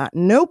 And I thought,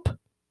 nope,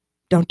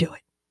 don't do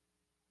it.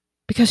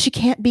 Because she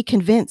can't be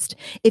convinced.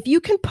 If you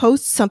can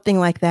post something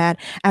like that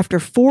after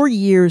 4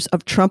 years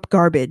of Trump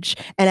garbage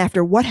and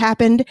after what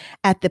happened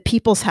at the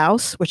People's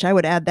House, which I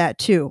would add that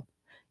too,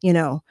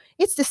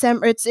 it's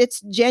December, it's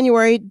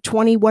January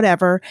 20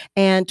 whatever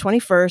and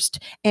 21st,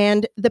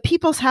 and the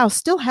People's House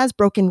still has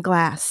broken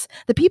glass.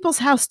 The People's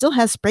House still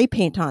has spray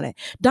paint on it.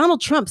 Donald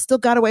Trump still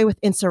got away with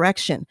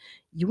insurrection.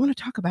 You want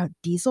to talk about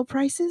diesel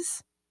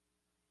prices?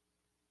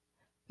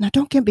 Now,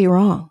 don't get me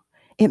wrong.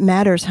 It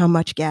matters how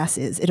much gas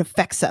is. It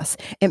affects us.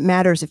 It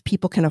matters if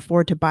people can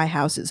afford to buy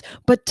houses.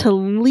 But to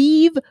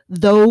leave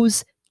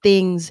those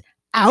things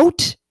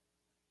out,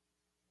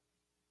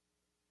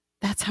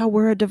 that's how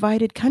we're a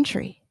divided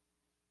country.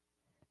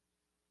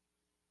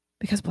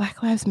 Because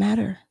Black Lives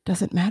Matter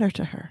doesn't matter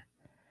to her.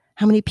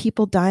 How many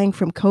people dying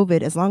from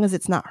COVID, as long as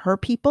it's not her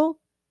people,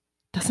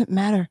 doesn't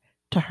matter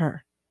to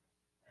her.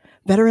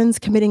 Veterans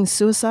committing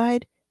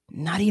suicide,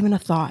 not even a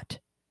thought.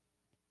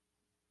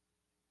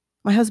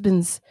 My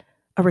husband's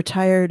a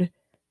retired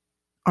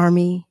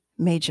Army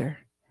major,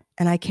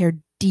 and I care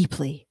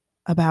deeply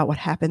about what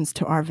happens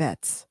to our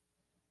vets.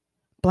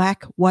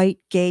 Black, white,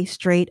 gay,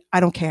 straight, I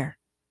don't care.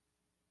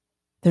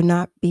 They're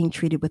not being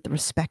treated with the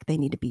respect they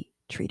need to be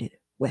treated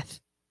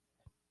with.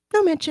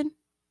 No mention.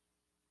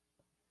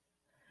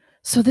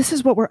 So this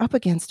is what we're up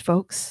against,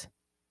 folks.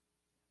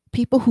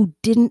 People who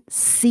didn't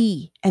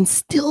see and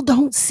still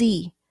don't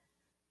see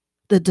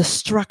the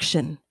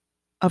destruction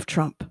of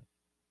Trump.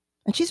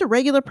 And she's a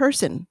regular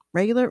person,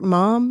 regular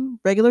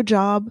mom, regular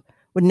job,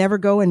 would never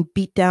go and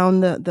beat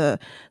down the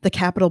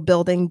Capitol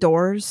building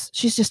doors.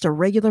 She's just a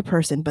regular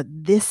person, but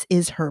this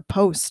is her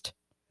post.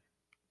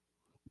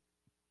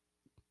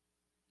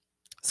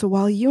 So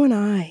while you and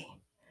I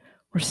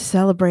were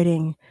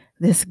celebrating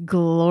this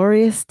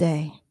glorious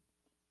day,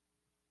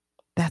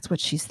 that's what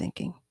she's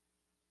thinking.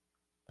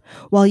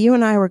 While you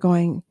and I were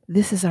going,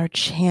 this is our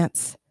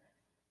chance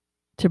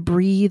to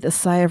breathe a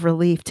sigh of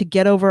relief, to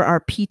get over our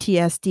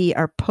PTSD,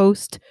 our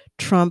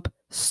post-Trump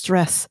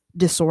stress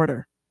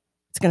disorder.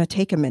 It's going to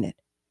take a minute.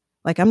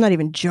 Like, I'm not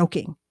even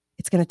joking.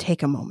 It's going to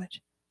take a moment.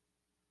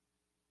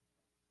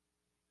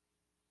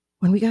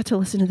 When we got to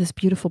listen to this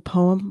beautiful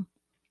poem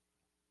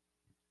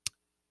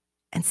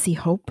and see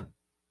hope,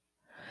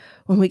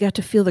 when we got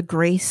to feel the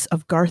grace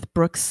of Garth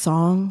Brooks'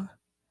 song,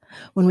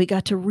 when we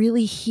got to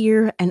really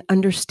hear and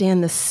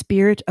understand the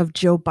spirit of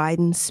Joe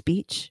Biden's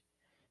speech,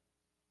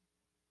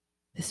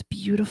 this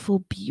beautiful,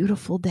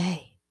 beautiful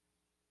day,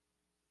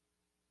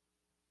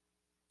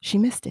 she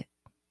missed it.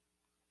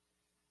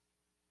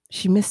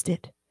 She missed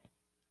it.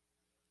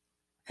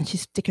 And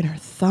she's sticking her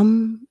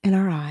thumb in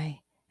our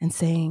eye and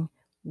saying,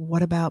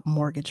 what about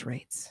mortgage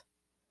rates?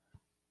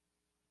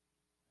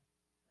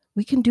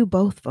 We can do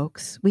both,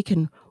 folks. We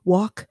can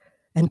walk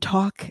and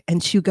talk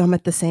and chew gum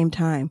at the same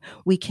time.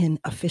 We can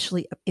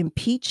officially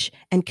impeach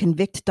and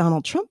convict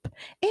Donald Trump,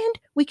 and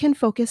we can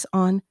focus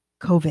on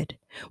COVID.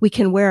 We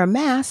can wear a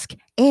mask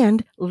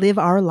and live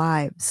our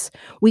lives.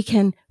 We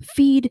can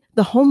feed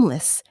the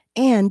homeless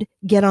and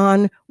get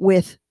on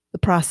with the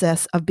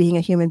process of being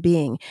a human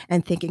being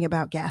and thinking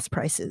about gas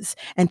prices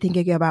and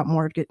thinking about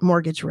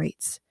mortgage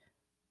rates.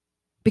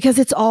 Because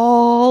it's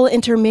all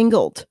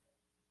intermingled.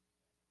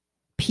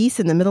 Peace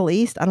in the Middle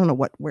East, I don't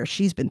know where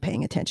she's been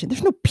paying attention.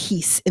 There's no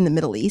peace in the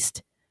Middle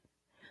East.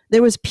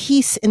 There was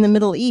peace in the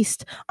Middle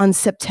East on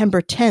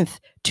September 10th,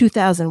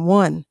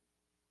 2001,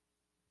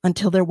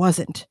 until there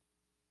wasn't.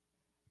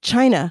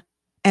 China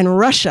and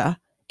Russia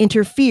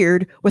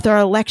interfered with our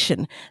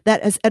election.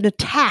 That is an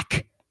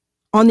attack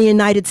on the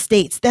United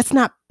States. That's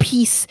not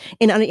peace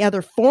in any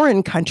other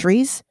foreign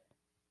countries,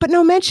 but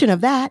no mention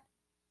of that.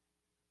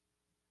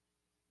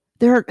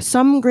 There are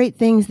some great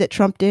things that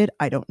Trump did.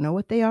 I don't know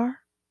what they are.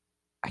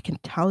 I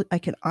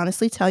can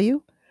honestly tell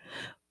you,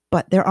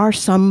 but there are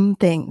some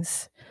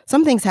things.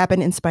 Some things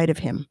happen in spite of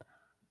him.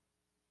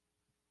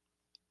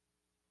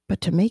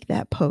 But to make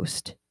that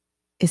post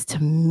is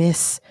to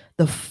miss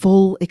the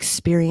full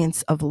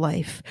experience of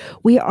life.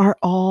 We are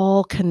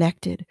all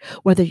connected,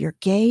 whether you're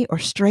gay or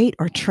straight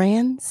or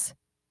trans,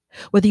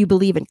 whether you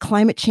believe in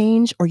climate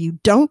change or you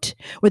don't,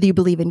 whether you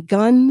believe in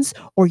guns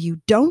or you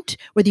don't,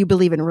 whether you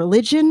believe in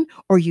religion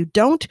or you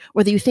don't,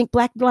 whether you think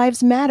Black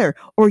Lives Matter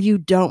or you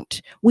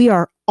don't. We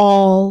are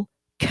all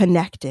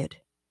connected.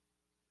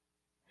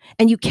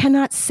 And you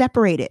cannot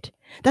separate it.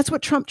 That's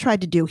what Trump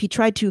tried to do. He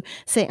tried to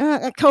say,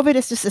 COVID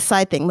is just a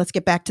side thing. Let's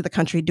get back to the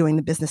country doing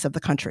the business of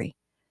the country.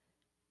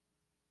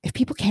 If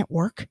people can't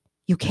work,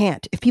 you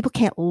can't. If people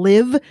can't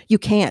live, you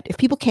can't. If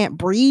people can't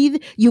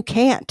breathe, you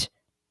can't.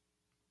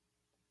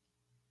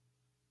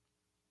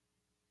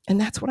 And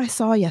that's what I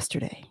saw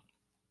yesterday.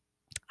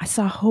 I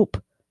saw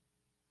hope.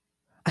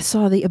 I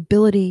saw the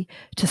ability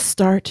to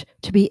start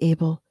to be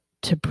able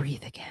to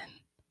breathe again.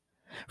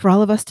 For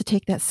all of us to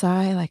take that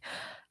sigh, like,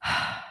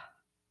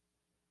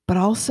 but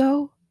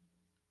also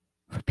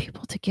for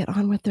people to get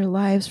on with their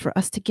lives, for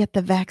us to get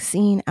the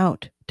vaccine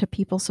out to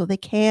people so they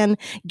can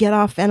get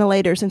off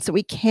ventilators and so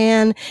we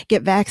can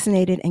get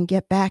vaccinated and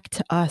get back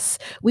to us.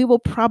 We will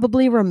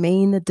probably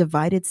remain the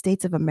divided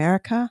states of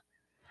America.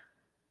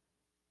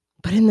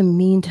 But in the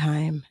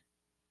meantime,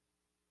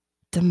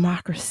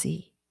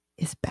 democracy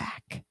is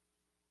back.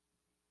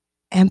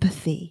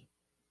 Empathy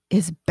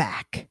is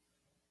back.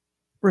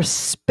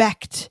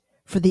 Respect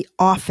for the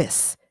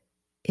office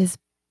is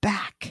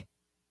back.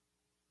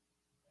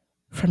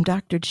 From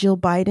Dr. Jill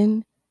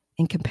Biden,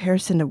 in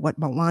comparison to what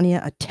Melania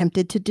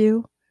attempted to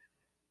do,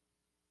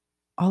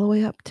 all the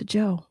way up to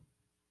Joe.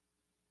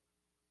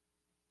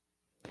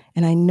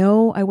 And I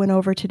know I went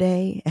over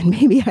today, and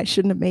maybe I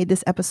shouldn't have made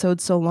this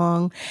episode so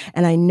long.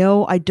 And I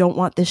know I don't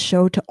want this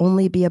show to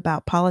only be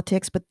about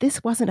politics, but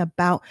this wasn't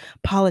about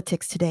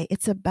politics today.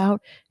 It's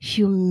about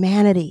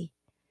humanity.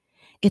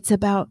 It's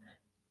about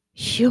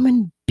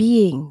human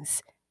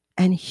beings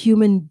and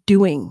human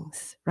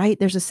doings, right?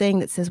 There's a saying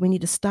that says we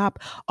need to stop,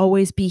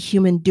 always be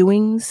human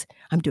doings.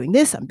 I'm doing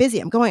this, I'm busy,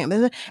 I'm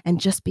going,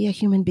 and just be a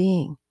human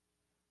being.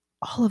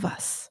 All of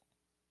us.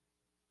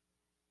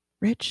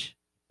 Rich,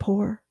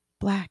 poor,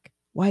 Black,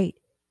 white,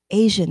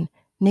 Asian,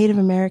 Native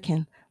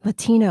American,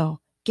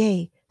 Latino,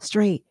 gay,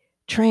 straight,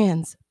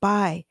 trans,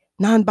 bi,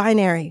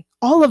 non-binary,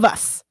 all of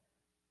us.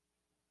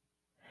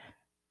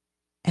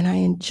 And I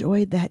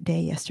enjoyed that day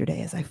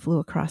yesterday as I flew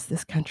across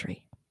this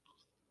country.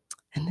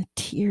 And the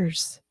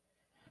tears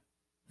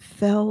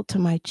fell to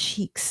my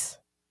cheeks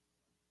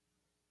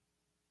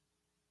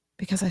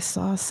because I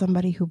saw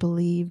somebody who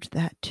believed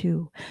that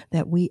too,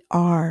 that we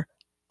are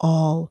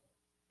all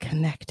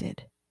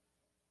connected.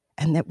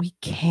 And that we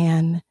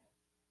can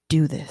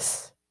do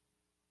this.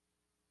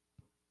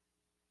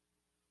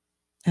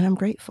 And I'm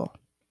grateful.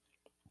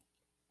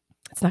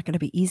 It's not going to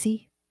be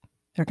easy.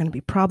 There are going to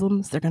be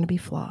problems. There are going to be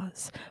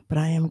flaws, but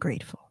I am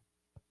grateful.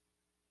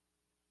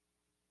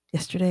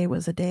 Yesterday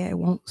was a day I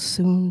won't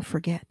soon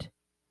forget.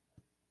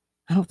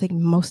 I don't think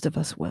most of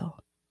us will.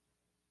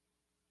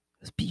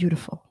 It was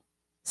beautiful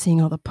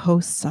seeing all the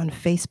posts on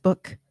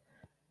Facebook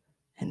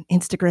and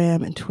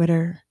Instagram and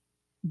Twitter.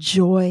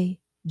 Joy,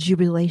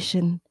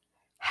 jubilation,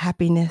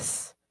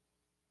 happiness.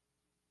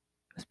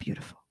 It was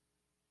beautiful.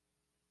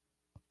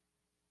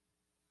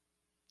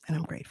 And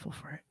I'm grateful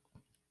for it.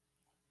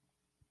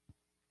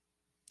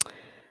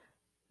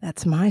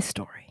 That's my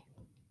story,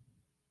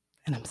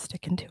 and I'm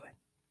sticking to it.